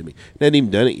mail it to me. And I hadn't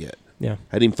even done it yet. Yeah.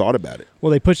 I hadn't even thought about it.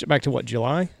 Well, they pushed it back to what,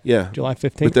 July? Yeah. July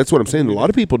 15th? But that's what I'm saying. A lot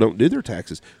of people don't do their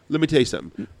taxes. Let me tell you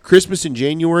something. Christmas in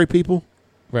January, people,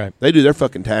 right? They do their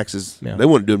fucking taxes. Yeah. They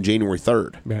want to do them January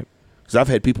 3rd. Right. Because I've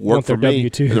had people work for me,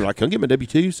 W-2s. and they're like, can I get my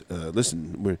W-2s?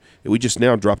 Listen, we just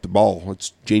now dropped the ball.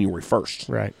 It's January 1st.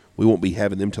 Right. We won't be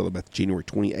having them till about January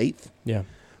 28th. Yeah.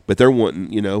 But they're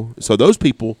wanting, so those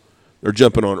people, They're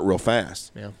jumping on it real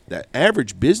fast. Yeah. That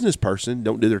average business person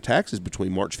don't do their taxes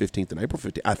between March 15th and April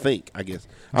 15th, I guess.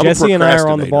 Jesse and I are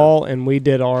on the ball, and we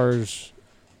did ours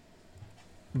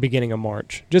beginning of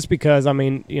March. Just because, I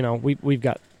mean, you know, we've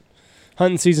got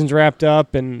hunting seasons wrapped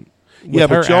up, and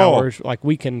with her hours, like,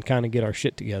 we can kind of get our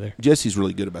shit together. Jesse's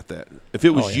really good about that. If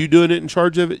it was you doing it in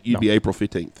charge of it, you'd be April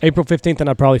 15th. April 15th, and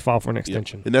I'd probably file for an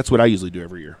extension. Yep. And that's what I usually do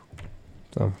every year.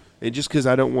 So, and just because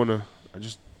I don't want to,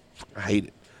 I hate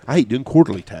it. I hate doing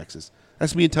quarterly taxes.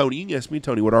 That's me and Tony. You can ask me and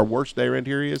Tony what our worst day around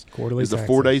here is. Quarterly is the taxes.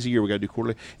 4 days a year we got to do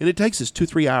quarterly. And it takes us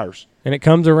 2-3 hours. And it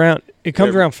comes around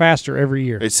around faster every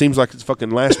year. It seems like it's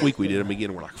fucking last week we did them again.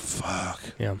 And we're like, fuck.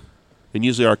 Yeah. And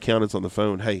usually our accountant's on the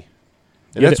phone. Hey.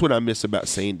 And that's what I miss about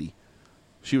Sandy.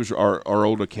 She was our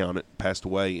old accountant, passed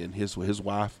away, and his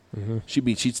wife,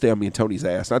 she'd stay on me and Tony's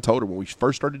ass. And I told her when we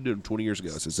first started doing them 20 years ago,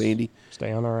 I said, Sandy,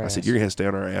 stay on our ass. I said, you're going to have to stay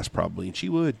on our ass probably. And she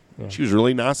would. Yeah. She was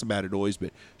really nice about it always,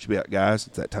 but she'd be like, guys,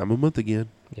 it's that time of month again.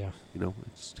 Yeah. You know,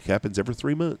 it happens every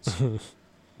 3 months.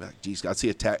 Like, geez, I'd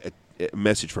see a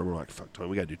message from her like, fuck, Tony,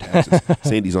 we got to do taxes.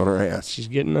 Sandy's on our ass. She's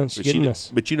getting us.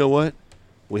 But you know what?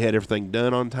 We had everything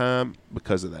done on time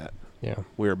because of that. Yeah.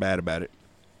 We were bad about it.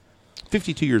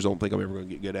 52 years old, I don't think I'm ever going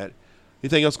to get good at it.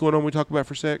 Anything else going on we talk about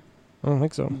for a sec? I don't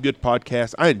think so. Good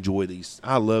podcast. I enjoy these.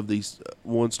 I love these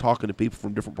ones, talking to people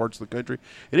from different parts of the country.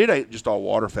 And it ain't just all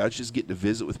waterfowl. It's just getting to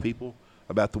visit with people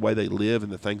about the way they live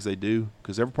and the things they do,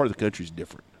 because every part of the country is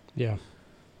different. Yeah. And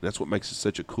that's what makes it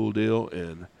such a cool deal.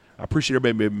 And I appreciate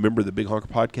everybody being a member of the Big Honker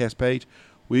podcast page.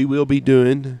 We will be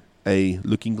doing a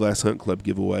Looking Glass Hunt Club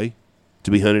giveaway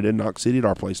to be hunted in Knox City at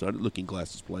our place, not at Looking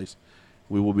Glass's place.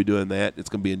 We will be doing that. It's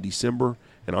going to be in December,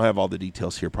 and I'll have all the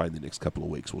details here probably in the next couple of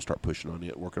weeks. We'll start pushing on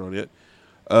it, working on it.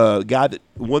 Guy that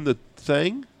won the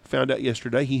thing, found out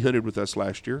yesterday, he hunted with us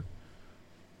last year.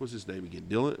 What's his name again?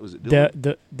 Dylan? Was it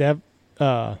Dylan?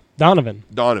 Donovan.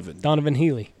 Donovan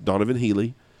Healy. Donovan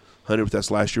Healy hunted with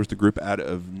us last year with the group out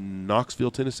of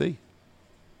Knoxville, Tennessee.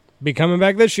 Be coming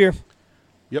back this year.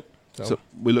 Yep. So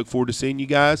we look forward to seeing you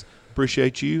guys.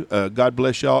 Appreciate you. God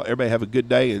bless y'all. Everybody have a good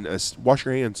day, and wash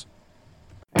your hands.